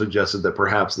 people have suggested that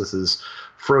perhaps this is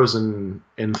frozen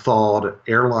and thawed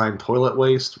airline toilet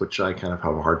waste, which I kind of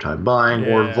have a hard time buying,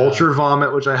 or vulture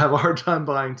vomit, which I have a hard time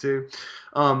buying too.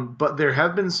 But there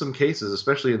have been some cases,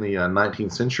 especially in the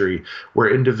 19th century,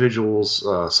 where individuals,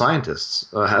 scientists,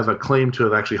 have a claim to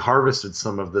have actually harvested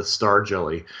some of this star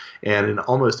jelly. And in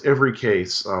almost every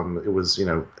case, it was,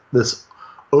 this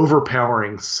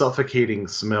overpowering, suffocating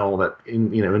smell that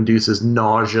induces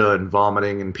nausea and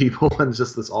vomiting in people, and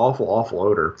just this awful, awful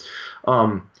odor.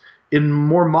 In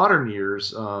more modern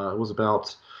years, it was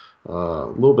about a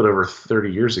little bit over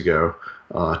 30 years ago.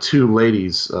 Two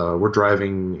ladies were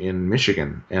driving in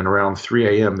Michigan, and around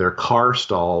 3 a.m. their car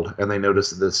stalled, and they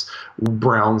noticed that this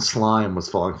brown slime was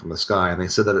falling from the sky, and they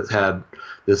said that it had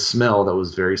this smell that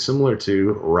was very similar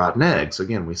to rotten eggs.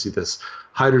 Again, we see this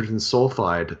hydrogen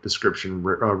sulfide description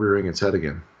rearing its head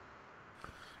again.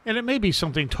 And it may be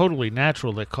something totally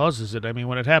natural that causes it. I mean,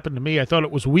 when it happened to me, I thought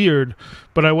it was weird,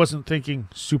 but I wasn't thinking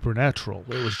supernatural.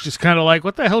 It was just kind of like,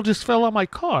 what the hell just fell on my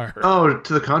car? Oh,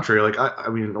 to the contrary. Like, I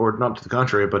mean, or not to the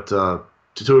contrary, but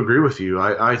to agree with you,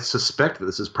 I suspect that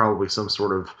this is probably some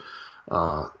sort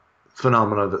of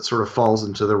phenomena that sort of falls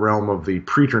into the realm of the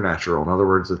preternatural. In other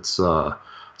words, it's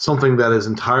something that is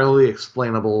entirely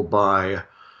explainable by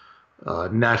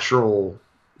natural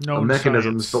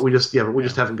mechanisms, science. but we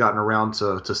just haven't gotten around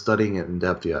to studying it in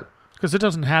depth yet. Because it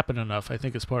doesn't happen enough, I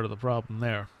think, is part of the problem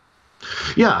there.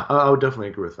 Yeah, I would definitely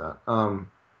agree with that.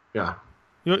 Yeah.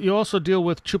 You also deal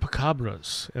with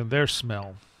chupacabras and their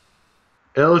smell.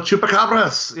 El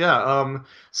chupacabras, yeah.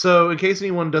 So in case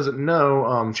anyone doesn't know,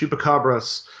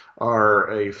 chupacabras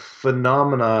are a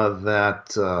phenomena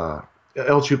that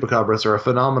El chupacabras are a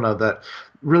phenomena that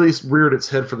really reared its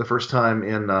head for the first time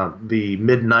in the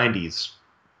mid 90s.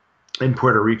 in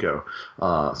Puerto Rico.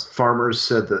 Farmers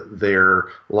said that their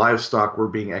livestock were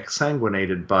being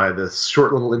exsanguinated by this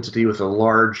short little entity with a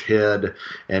large head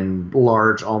and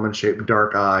large almond-shaped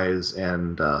dark eyes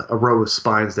and a row of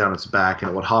spines down its back,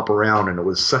 and it would hop around and it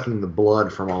was sucking the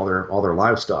blood from all their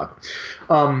livestock.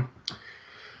 Um,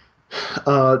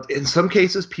 in some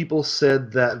cases, people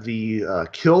said that the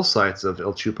kill sites of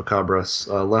El Chupacabras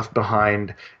left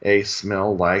behind a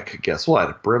smell like, guess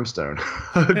what? Brimstone.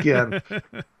 Again,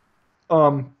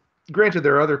 um, granted,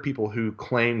 there are other people who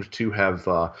claimed to have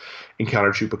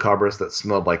encountered chupacabras that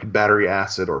smelled like battery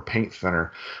acid or paint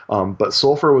thinner, but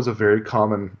sulfur was a very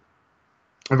common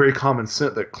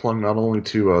scent that clung not only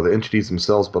to the entities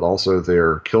themselves but also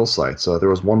their kill sites. There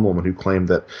was one woman who claimed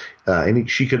that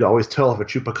she could always tell if a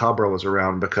chupacabra was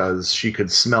around because she could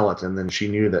smell it, and then she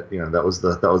knew that that was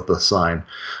the sign.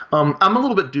 I'm a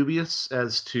little bit dubious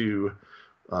as to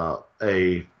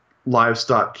a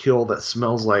livestock kill that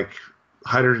smells like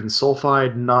hydrogen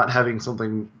sulfide not having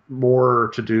something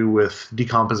more to do with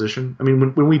decomposition. I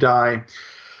mean, when we die,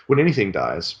 when anything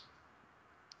dies,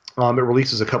 it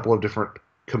releases a couple of different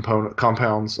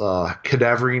compounds.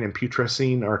 Cadaverine and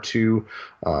putrescine are two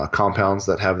compounds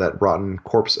that have that rotten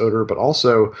corpse odor, but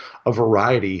also a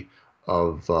variety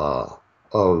of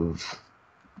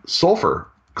sulfur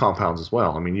compounds as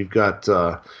well. I mean, you've got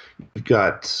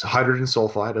hydrogen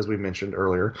sulfide, as we mentioned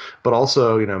earlier, but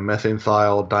also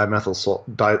methanethyl, dimethyl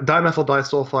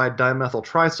disulfide, dimethyl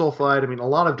trisulfide. I mean, a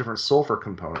lot of different sulfur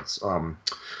components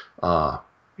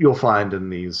you'll find in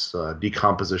these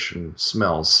decomposition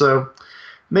smells. So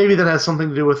maybe that has something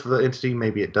to do with the entity.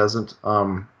 Maybe it doesn't.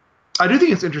 I do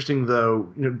think it's interesting, though.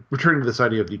 Returning to this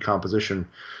idea of decomposition.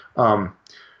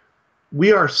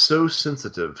 We are so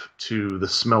sensitive to the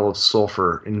smell of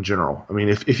sulfur in general. I mean,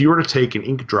 if you were to take an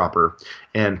ink dropper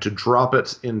and to drop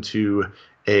it into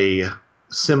a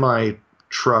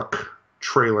semi-truck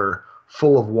trailer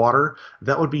full of water,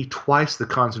 that would be twice the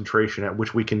concentration at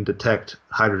which we can detect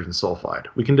hydrogen sulfide.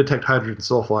 We can detect hydrogen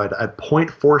sulfide at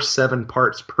 0.47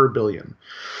 parts per billion.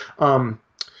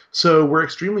 So we're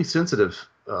extremely sensitive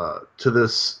to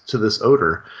this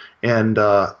odor, and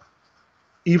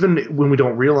even when we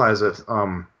don't realize it,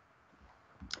 a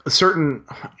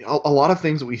lot of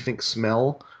things that we think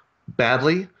smell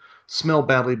badly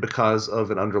because of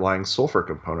an underlying sulfur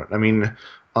component. I mean,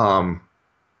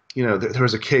 there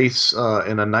was a case in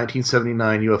a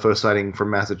 1979 UFO sighting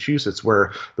from Massachusetts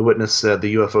where the witness said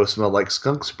the UFO smelled like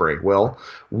skunk spray. Well,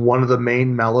 one of the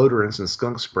main malodorants in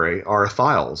skunk spray are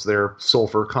thiols. They're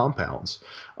sulfur compounds.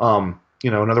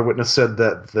 Another witness said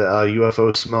that the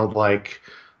UFO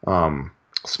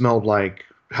smelled like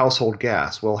household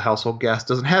gas. Well, household gas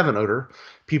doesn't have an odor.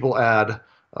 People add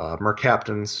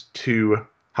mercaptans to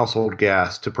household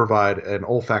gas to provide an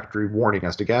olfactory warning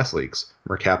as to gas leaks.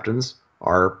 Mercaptans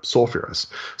are sulfurous.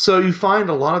 So you find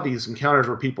a lot of these encounters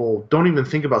where people don't even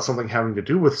think about something having to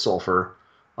do with sulfur.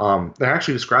 They're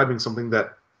actually describing something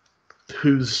that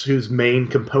whose main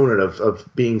component of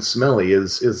being smelly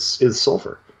is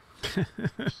sulfur.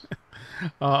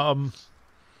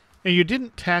 And you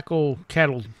didn't tackle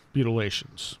cattle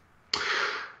mutilations.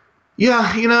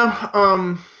 Yeah,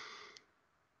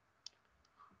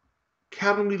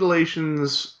 cattle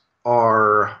mutilations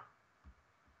are.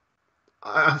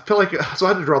 I feel like so I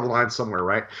had to draw the line somewhere,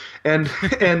 right? And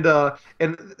and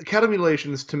cattle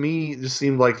mutilations to me just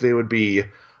seemed like they would be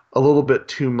a little bit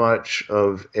too much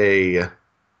of a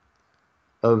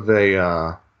of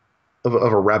a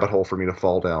rabbit hole for me to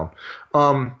fall down.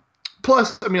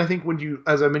 Plus, I mean, I think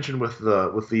as I mentioned with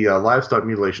the livestock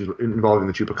mutilations involving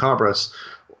the chupacabras,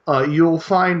 you'll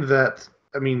find that,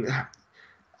 I mean,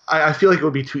 I feel like it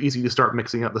would be too easy to start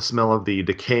mixing up the smell of the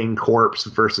decaying corpse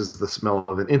versus the smell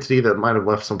of an entity that might have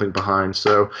left something behind.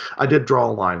 So I did draw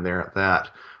a line there at that.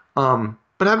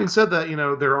 But having said that,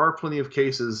 there are plenty of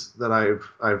cases that I've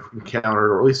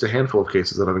encountered, or at least a handful of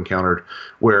cases that I've encountered,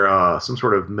 where some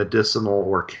sort of medicinal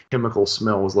or chemical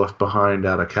smell was left behind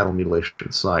at a cattle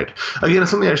mutilation site. Again,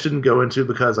 it's something I just didn't go into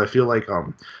because I feel like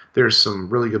there's some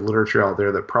really good literature out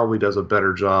there that probably does a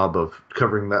better job of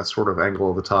covering that sort of angle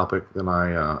of the topic than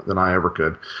I ever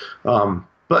could.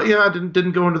 But yeah, I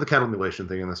didn't go into the cattle mutilation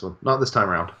thing in this one, not this time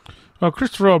around. Well,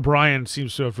 Christopher O'Brien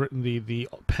seems to have written the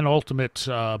penultimate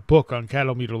book on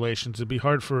cattle mutilations. It'd be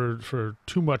hard for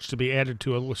too much to be added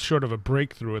to short of a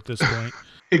breakthrough at this point.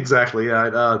 Exactly.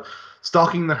 Yeah.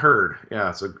 Stalking the herd.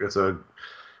 Yeah. That's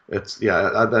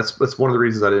one of the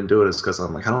reasons I didn't do it is because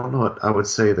I'm like, I don't know what I would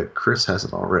say that Chris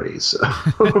hasn't already. So.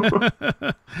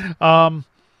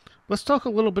 Let's talk a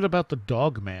little bit about the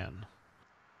Dog Man.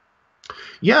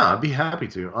 Yeah, I'd be happy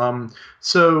to.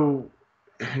 So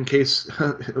in case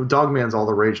Dogman's all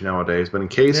the rage nowadays, but Yeah.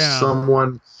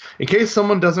 in case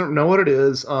someone doesn't know what it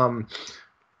is,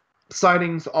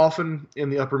 sightings often in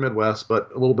the upper Midwest, but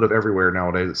a little bit of everywhere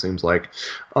nowadays, it seems like,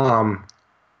 um,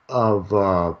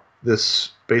 of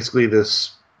this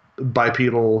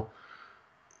bipedal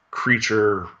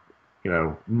creature,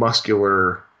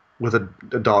 muscular with a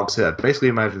dog's head. Basically,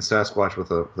 imagine Sasquatch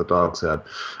with a dog's head,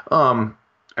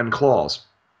 and claws.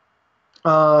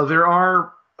 There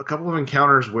are a couple of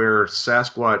encounters where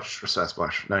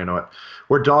Sasquatch, now you know it,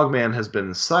 where Dogman has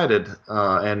been sighted,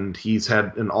 and he's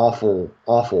had an awful,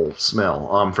 awful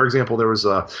smell. For example, there was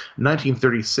a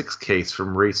 1936 case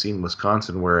from Racine,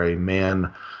 Wisconsin, where a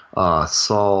man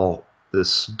saw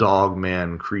this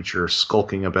Dogman creature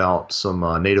skulking about some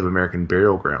Native American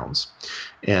burial grounds,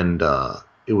 and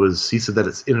he said that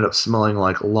it's ended up smelling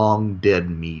like long dead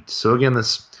meat. So again,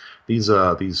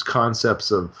 these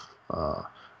concepts uh,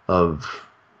 of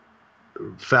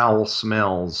foul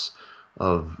smells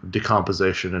of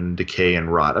decomposition and decay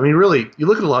and rot. I mean, really, you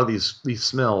look at a lot of these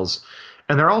smells,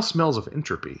 and they're all smells of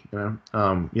entropy. You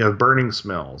have burning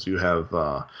smells, you have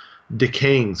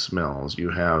decaying smells, you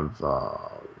have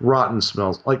rotten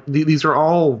smells. Like these are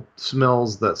all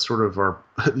smells that sort of are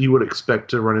you would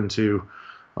expect to run into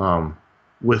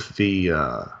with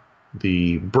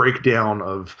the breakdown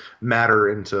of matter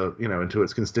into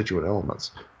its constituent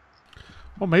elements.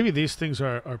 Well, maybe these things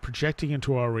are projecting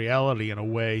into our reality in a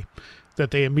way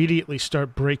that they immediately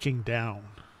start breaking down.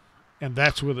 And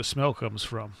that's where the smell comes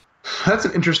from. That's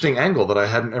an interesting angle that I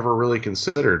hadn't ever really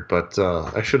considered, but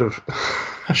I should have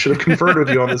I should have conferred with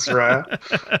you on this, Raya.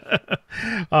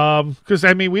 Because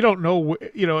I mean, we don't know,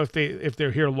 if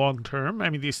they're here long term. I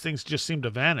mean, these things just seem to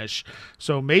vanish.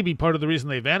 So maybe part of the reason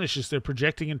they vanish is they're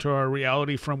projecting into our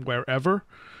reality from wherever,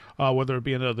 whether it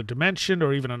be another dimension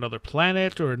or even another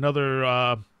planet or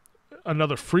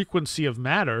another frequency of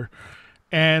matter,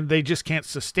 and they just can't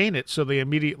sustain it, so they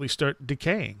immediately start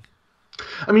decaying.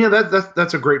 I mean, yeah,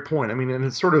 that's a great point. I mean, and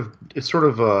it sort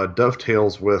of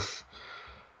dovetails with,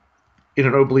 in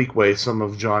an oblique way, some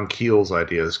of John Keel's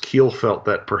ideas. Keel felt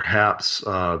that perhaps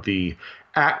the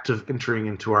act of entering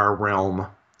into our realm,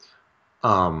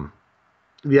 um,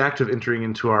 the act of entering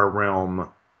into our realm,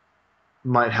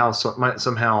 might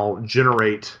somehow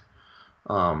generate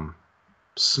um,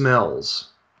 smells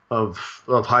of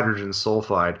hydrogen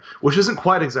sulfide, which isn't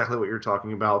quite exactly what you're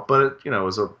talking about, but it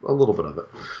is a little bit of it.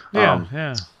 Yeah, Um,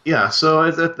 yeah. yeah,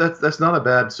 so that's not a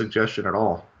bad suggestion at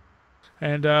all.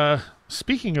 And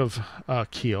speaking of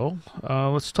Keel,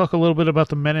 let's talk a little bit about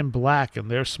the Men in Black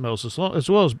and their smells, as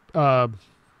well as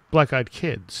Black Eyed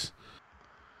Kids.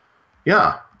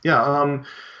 Yeah, yeah.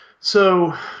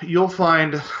 So you'll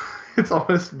find it's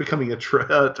almost becoming a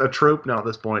trope now at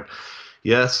this point.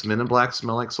 Yes, Men in Black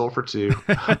smell like sulfur too.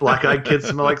 Black Eyed Kids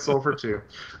smell like sulfur too.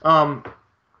 Um,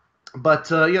 but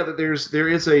yeah, there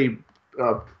is a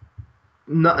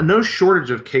no shortage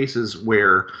of cases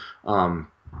where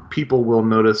people will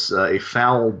notice a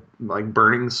foul, like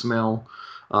burning smell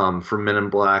from Men in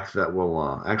Black that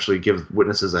will actually give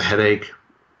witnesses a headache.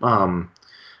 Um,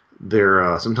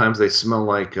 they're sometimes they smell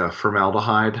like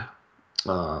formaldehyde.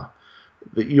 Uh,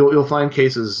 you'll find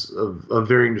cases of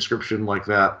varying description like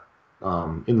that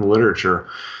in the literature.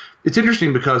 It's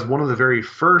interesting because one of the very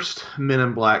first Men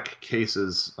in Black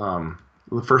cases,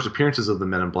 the first appearances of the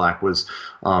Men in Black was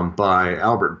by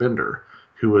Albert Bender,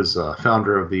 who was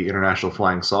founder of the International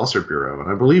Flying Saucer Bureau.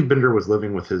 And I believe Bender was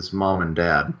living with his mom and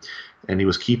dad, and he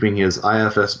was keeping his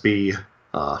IFSB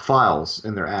files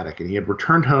in their attic. And he had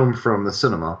returned home from the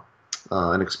cinema,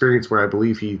 an experience where I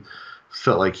believe he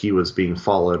felt like he was being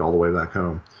followed all the way back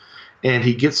home. And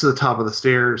he gets to the top of the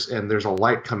stairs, and there's a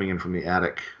light coming in from the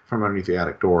attic, from underneath the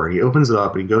attic door. And he opens it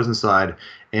up, and he goes inside,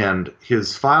 and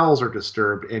his files are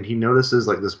disturbed, and he notices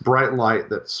like this bright light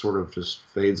that sort of just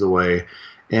fades away,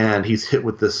 and he's hit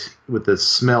with this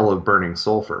smell of burning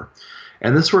sulfur.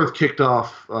 And this sort of kicked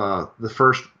off the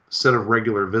first set of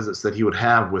regular visits that he would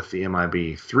have with the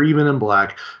MIB. 3 Men in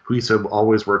Black, who he said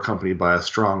always were accompanied by a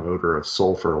strong odor of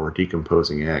sulfur or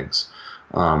decomposing eggs.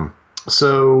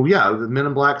 So yeah, the Men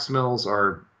in Black smells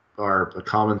are a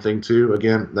common thing too.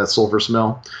 Again, that sulfur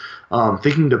smell.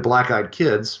 Thinking to Black Eyed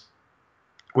Kids,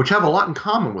 which have a lot in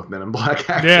common with Men in Black,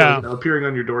 actually, Yeah. appearing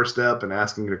on your doorstep and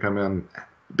asking you to come in,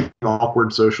 being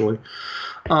awkward socially.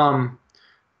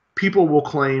 People will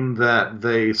claim that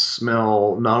they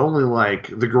smell not only like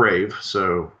the grave,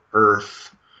 so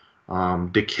earth,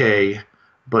 decay,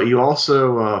 but you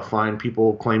also find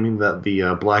people claiming that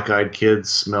the black-eyed kids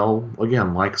smell,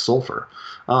 again, like sulfur.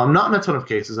 Not in a ton of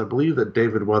cases. I believe that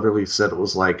David Weatherly said it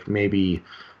was like maybe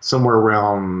somewhere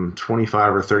around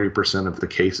 25 or 30% of the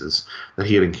cases that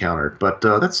he had encountered. But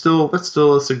that's still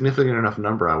a significant enough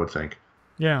number, I would think.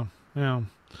 Yeah, yeah.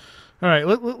 All right,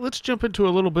 let's jump into a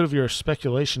little bit of your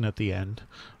speculation at the end.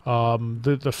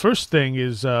 The first thing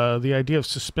is the idea of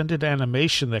suspended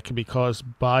animation that can be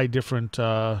caused by different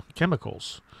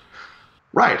chemicals.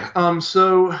 Right.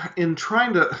 So in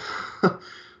trying to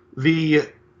the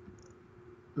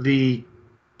the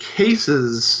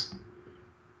cases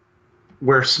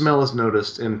where smell is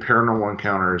noticed in paranormal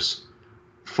encounters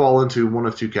fall into one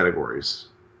of two categories.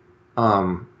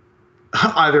 Um,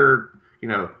 either you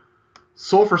know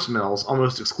sulfur smells,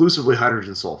 almost exclusively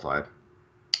hydrogen sulfide.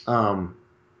 Um,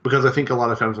 because I think a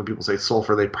lot of times when people say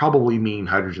sulfur, they probably mean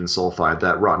hydrogen sulfide,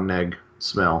 that rotten egg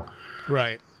smell.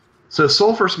 Right. So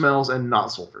sulfur smells and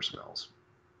not sulfur smells.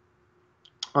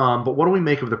 But what do we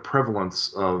make of the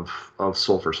prevalence of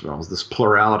sulfur smells, this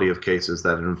plurality of cases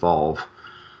that involve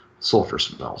sulfur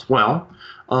smells? Well,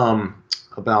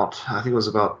 I think it was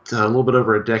about a little bit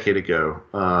over a decade ago,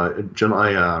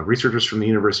 researchers from the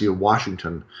University of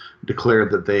Washington declared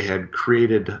that they had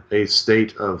created a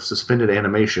state of suspended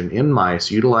animation in mice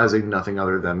utilizing nothing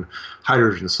other than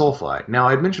hydrogen sulfide. Now,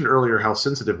 I mentioned earlier how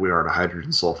sensitive we are to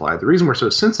hydrogen sulfide. The reason we're so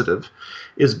sensitive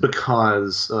is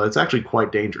because it's actually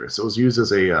quite dangerous. It was used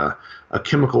as a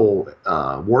chemical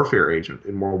warfare agent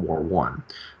in World War One.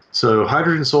 So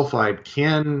hydrogen sulfide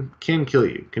can kill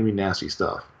you, can be nasty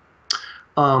stuff.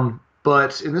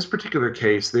 But in this particular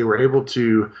case, they were able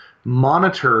to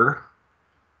monitor,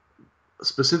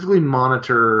 specifically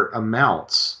monitor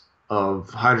amounts of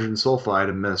hydrogen sulfide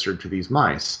administered to these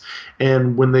mice.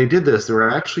 And when they did this, they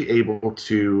were actually able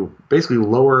to basically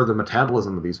lower the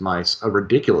metabolism of these mice a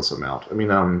ridiculous amount. I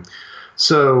mean,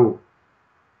 so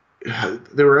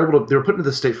they were put into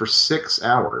this state for 6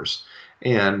 hours,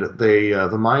 and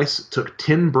the mice took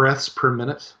 10 breaths per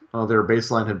minute. Their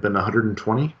baseline had been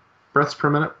 120 breaths per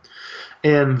minute,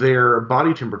 and their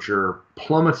body temperature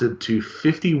plummeted to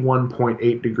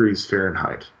 51.8 degrees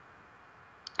Fahrenheit,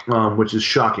 which is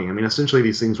shocking. I mean, essentially,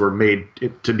 these things were made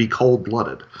to be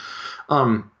cold-blooded.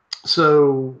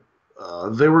 So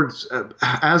they were,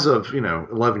 as of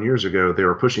 11 years ago, they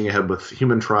were pushing ahead with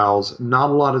human trials. Not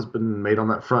a lot has been made on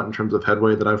that front in terms of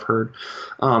headway that I've heard,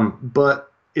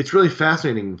 but it's really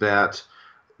fascinating that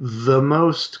the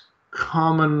most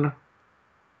common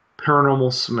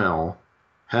paranormal smell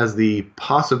has the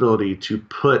possibility to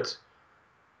put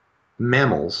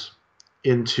mammals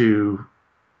into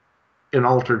an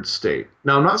altered state.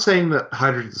 Now, I'm not saying that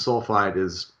hydrogen sulfide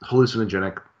is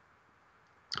hallucinogenic,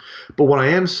 but what I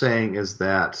am saying is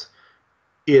that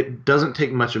it doesn't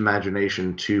take much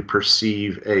imagination to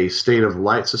perceive a state of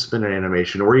light suspended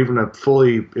animation or even a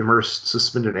fully immersed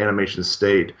suspended animation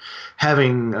state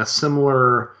having a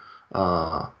similar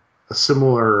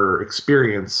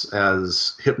experience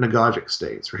as hypnagogic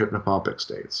states or hypnopompic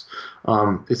states.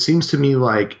 It seems to me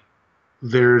like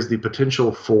there's the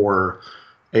potential for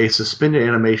a suspended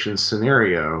animation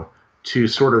scenario to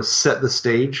sort of set the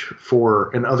stage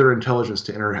for an other intelligence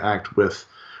to interact with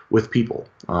people,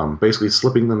 basically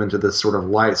slipping them into this sort of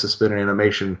light suspended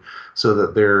animation so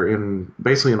that they're in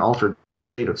basically an altered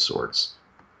state of sorts.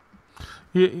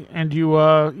 Your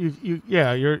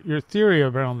theory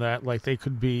around that, like they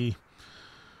could be,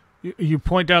 you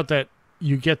point out that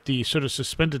you get the sort of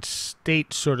suspended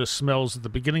state sort of smells at the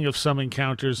beginning of some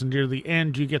encounters, and near the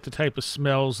end you get the type of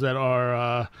smells that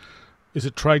are, is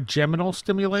it trigeminal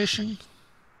stimulation?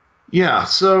 Yeah.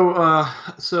 So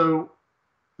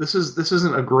this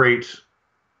isn't a great.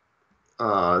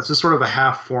 This is sort of a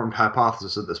half-formed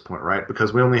hypothesis at this point, right?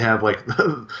 Because we only have like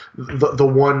the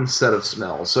one set of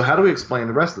smells. So how do we explain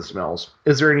the rest of the smells?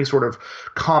 Is there any sort of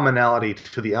commonality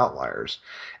to the outliers?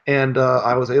 And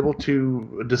I was able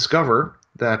to discover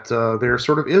that there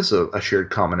sort of is a shared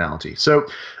commonality. So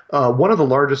one of the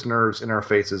largest nerves in our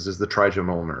faces is the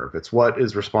trigeminal nerve. It's what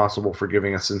is responsible for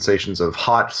giving us sensations of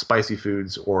hot, spicy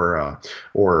foods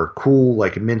or cool,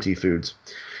 like minty foods.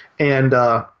 And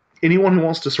anyone who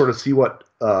wants to sort of see what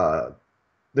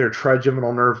their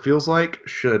trigeminal nerve feels like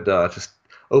should just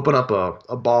open up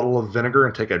a bottle of vinegar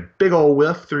and take a big old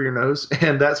whiff through your nose,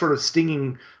 and that sort of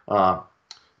stinging,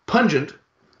 pungent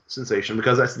sensation,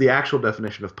 because that's the actual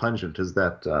definition of pungent, is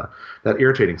that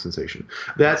irritating sensation.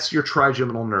 That's your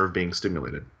trigeminal nerve being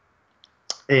stimulated.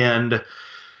 And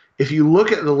if you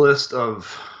look at the list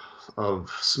of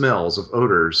smells, of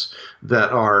odors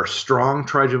that are strong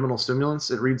trigeminal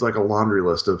stimulants, it reads like a laundry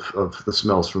list of the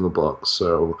smells from the book.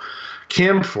 So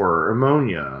camphor,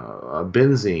 ammonia,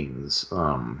 benzenes,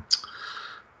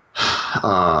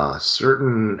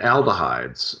 certain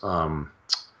aldehydes,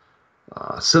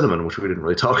 cinnamon, which we didn't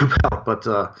really talk about, but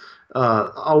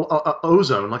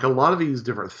ozone. Like a lot of these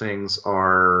different things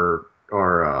are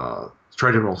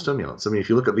trigeminal stimulants. I mean, if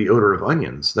you look at the odor of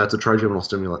onions, that's a trigeminal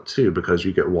stimulant too, because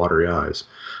you get watery eyes.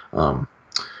 Um,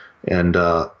 and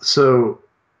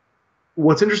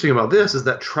what's interesting about this is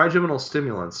that trigeminal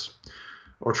stimulants,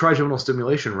 or trigeminal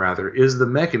stimulation rather, is the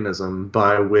mechanism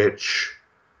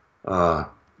uh,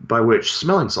 by which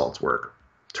smelling salts work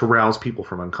to rouse people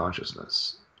from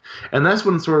unconsciousness. And that's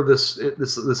when sort of this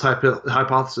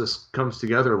hypothesis comes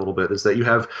together a little bit, is that you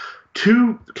have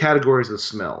two categories of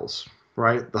smells,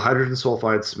 right? The hydrogen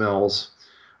sulfide smells,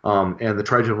 and the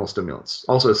trigeminal stimulants.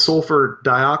 Also, sulfur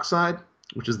dioxide,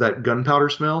 which is that gunpowder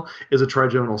smell, is a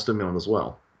trigeminal stimulant as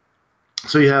well.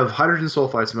 So you have hydrogen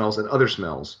sulfide smells and other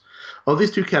smells. Of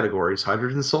these two categories,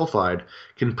 hydrogen sulfide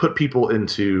can put people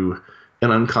into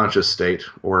an unconscious state,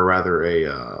 or rather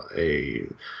a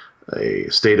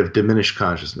state of diminished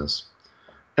consciousness.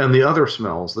 And the other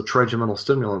smells, the trigeminal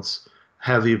stimulants,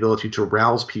 have the ability to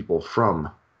rouse people from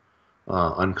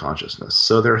unconsciousness.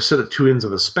 So they're set at two ends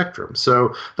of a spectrum.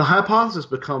 So the hypothesis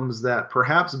becomes that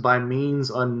perhaps by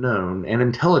means unknown, an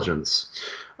intelligence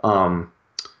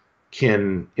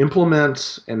can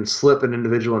implement and slip an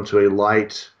individual into a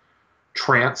light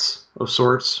trance of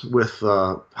sorts with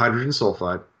hydrogen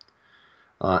sulfide,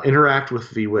 interact with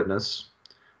the witness,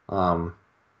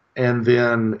 and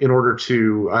then in order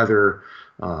to either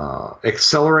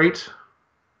accelerate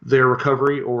their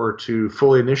recovery or to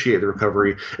fully initiate the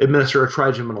recovery, administer a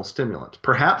trigeminal stimulant,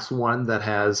 perhaps one that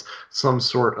has some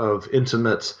sort of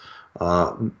intimate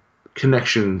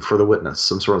connection for the witness,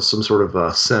 some sort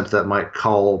of scent that might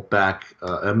call back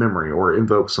a memory or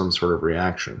invoke some sort of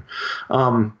reaction.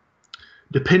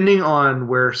 Depending on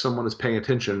where someone is paying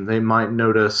attention, they might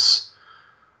notice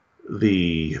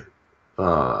the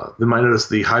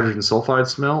hydrogen sulfide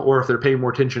smell, or if they're paying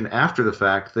more attention after the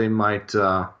fact, they might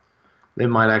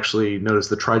actually notice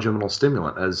the trigeminal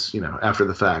stimulant as, after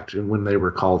the fact, and when they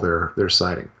recall their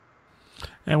sighting.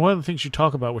 And one of the things you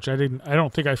talk about, which I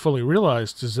don't think I fully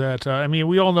realized, is that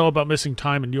we all know about missing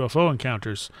time in UFO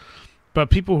encounters, but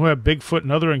people who have Bigfoot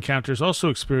and other encounters also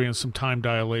experience some time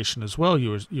dilation as well.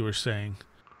 You were saying.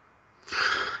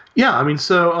 Yeah,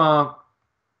 so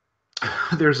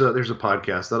there's a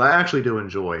podcast that I actually do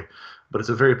enjoy, but it's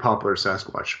a very popular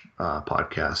Sasquatch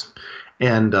podcast,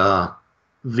 and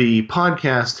the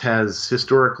podcast has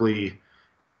historically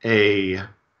a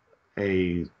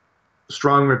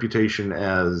strong reputation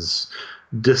as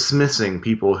dismissing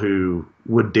people who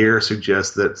would dare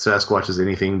suggest that Sasquatch is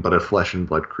anything but a flesh and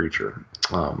blood creature.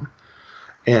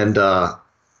 And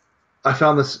I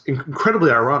found this incredibly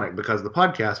ironic because the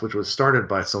podcast, which was started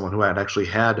by someone who had actually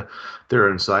had their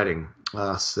own sighting,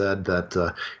 said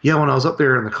that, when I was up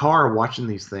there in the car watching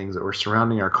these things that were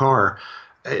surrounding our car,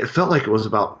 it felt like it was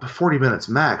about 40 minutes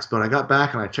max, but I got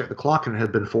back and I checked the clock and it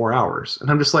had been 4 hours. And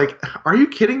I'm just like, are you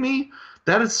kidding me?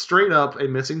 That is straight up a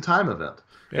missing time event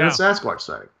and a Sasquatch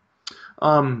sighting.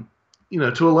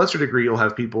 To a lesser degree, you'll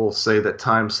have people say that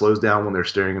time slows down when they're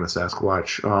staring at a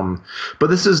Sasquatch. But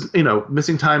this is,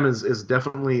 missing time is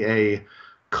definitely a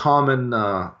common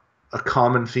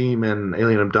theme in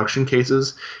alien abduction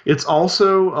cases. It's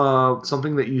also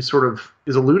something that you sort of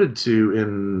is alluded to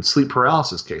in sleep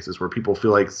paralysis cases, where people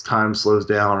feel like time slows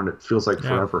down and it feels like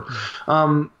forever.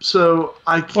 So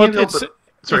I can't help but...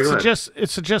 Sorry, it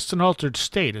suggests an altered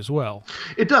state as well.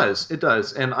 It does,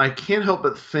 and I can't help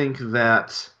but think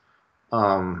that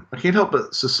I can't help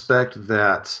but suspect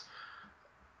that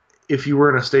if you were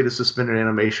in a state of suspended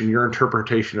animation, your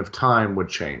interpretation of time would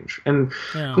change. And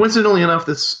coincidentally enough,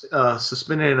 this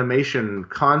suspended animation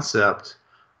concept,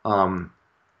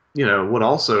 would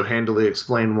also handily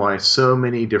explain why so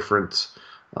many different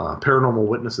paranormal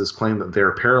witnesses claim that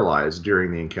they're paralyzed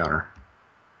during the encounter.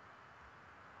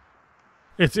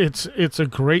 It's a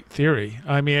great theory.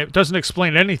 It doesn't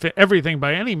explain everything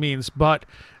by any means, but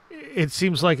it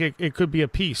seems like it could be a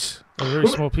very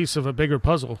small piece of a bigger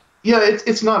puzzle. Yeah,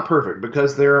 it's not perfect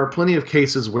because there are plenty of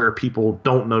cases where people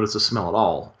don't notice a smell at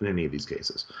all in any of these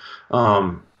cases.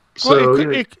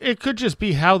 It could just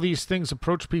be how these things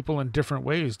approach people in different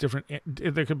ways.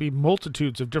 There could be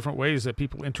multitudes of different ways that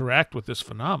people interact with this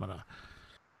phenomena.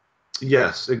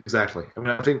 Yes, exactly.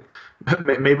 I think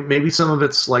maybe some of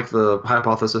it's like the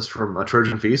hypothesis from a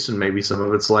Trojan Feast, and maybe some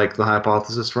of it's like the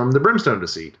hypothesis from the Brimstone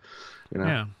Deceit.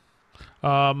 Yeah.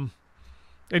 And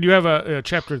you have a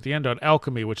chapter at the end on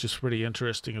alchemy, which is pretty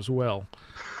interesting as well.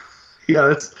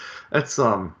 Yeah, that's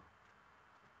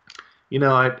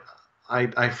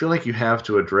I feel like you have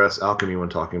to address alchemy when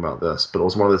talking about this, but it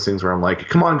was one of those things where I'm like,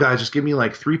 come on, guys, just give me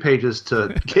like 3 pages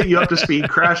to get you up to speed,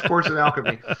 crash course in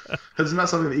alchemy. Because it's not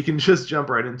something that you can just jump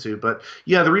right into. But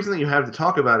yeah, the reason that you have to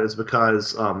talk about it is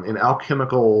because in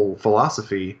alchemical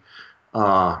philosophy,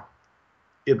 uh,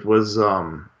 it was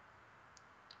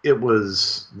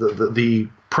the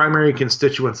primary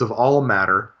constituents of all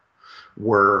matter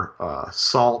were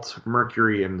salt,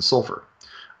 mercury, and sulfur.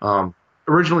 Um,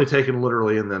 Originally taken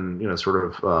literally, and then sort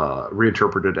of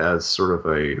reinterpreted as sort of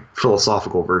a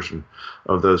philosophical version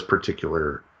of those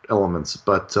particular elements.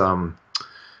 But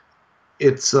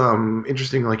it's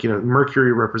interesting. Like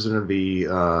Mercury represented the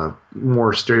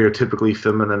more stereotypically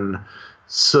feminine,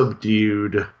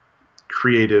 subdued,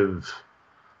 creative,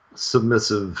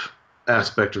 submissive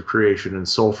aspect of creation, and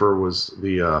sulfur was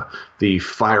the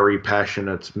fiery,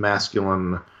 passionate,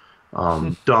 masculine,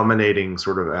 dominating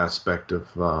sort of aspect of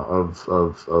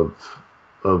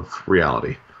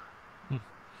reality.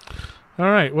 All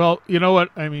right. Well, you know what?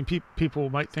 I mean, people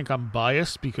might think I'm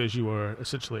biased because you are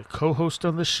essentially a co-host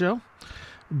on this show,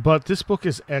 but this book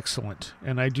is excellent,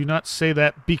 and I do not say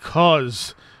that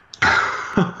because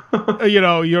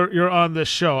you're on this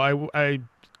show.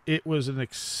 It was an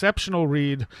exceptional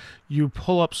read. You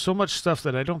pull up so much stuff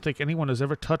that I don't think anyone has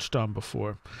ever touched on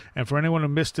before. And for anyone who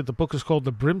missed it, the book is called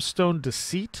The Brimstone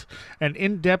Deceit, an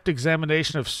in-depth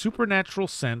examination of supernatural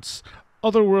scents,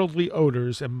 otherworldly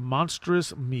odors, and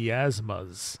monstrous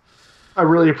miasmas. I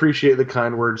really appreciate the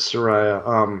kind words,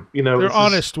 Soraya. They're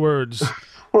honest words.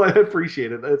 Well, I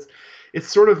appreciate it. It's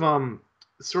sort of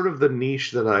the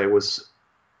niche that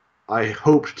I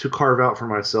hoped to carve out for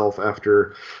myself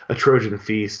after A Trojan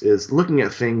Feast, is looking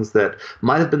at things that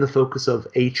might have been the focus of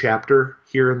a chapter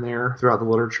here and there throughout the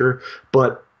literature,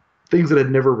 but things that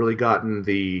had never really gotten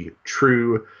the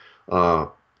true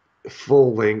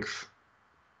full-length,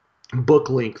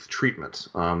 book-length treatment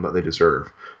that they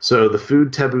deserve. So the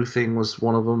food taboo thing was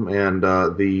one of them, and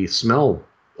the smell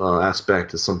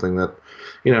aspect is something that,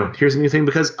 here's a new thing,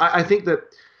 because I think that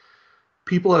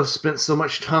people have spent so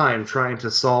much time trying to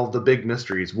solve the big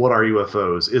mysteries. What are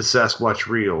UFOs? Is Sasquatch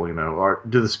real?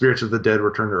 Do the spirits of the dead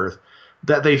return to Earth?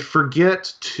 That they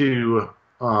forget the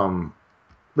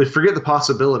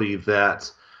possibility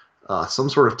that some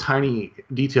sort of tiny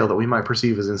detail that we might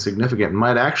perceive as insignificant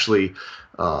might actually,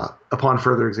 upon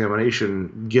further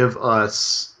examination, give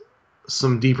us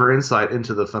some deeper insight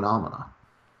into the phenomena.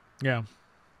 Yeah,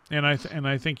 and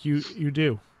I think you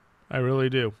do. I really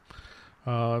do.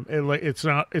 It's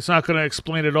not going to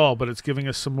explain it all, but it's giving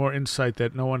us some more insight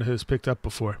that no one has picked up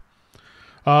before.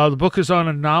 The book is on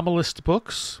Anomalist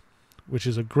Books, which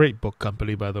is a great book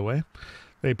company, by the way.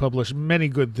 They publish many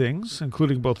good things,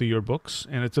 including both of your books,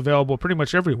 and it's available pretty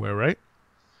much everywhere, right?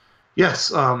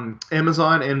 Yes,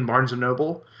 Amazon and Barnes &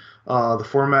 Noble. The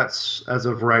formats as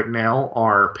of right now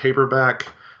are paperback,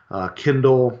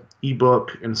 Kindle,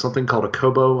 ebook, and something called a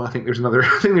Kobo. I think there's another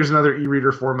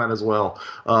e-reader format as well.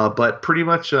 But pretty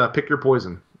much pick your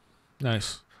poison.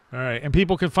 Nice. All right. And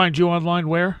people can find you online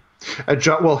where?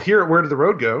 Here at Where Did the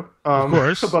Road Go? Of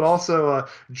course. But also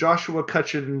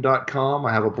joshuacutchin.com.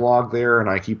 I have a blog there, and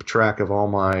I keep track of all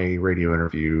my radio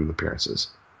interview appearances.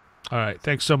 All right.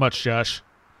 Thanks so much, Josh.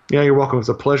 Yeah, you're welcome. It's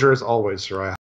a pleasure as always, Soraya.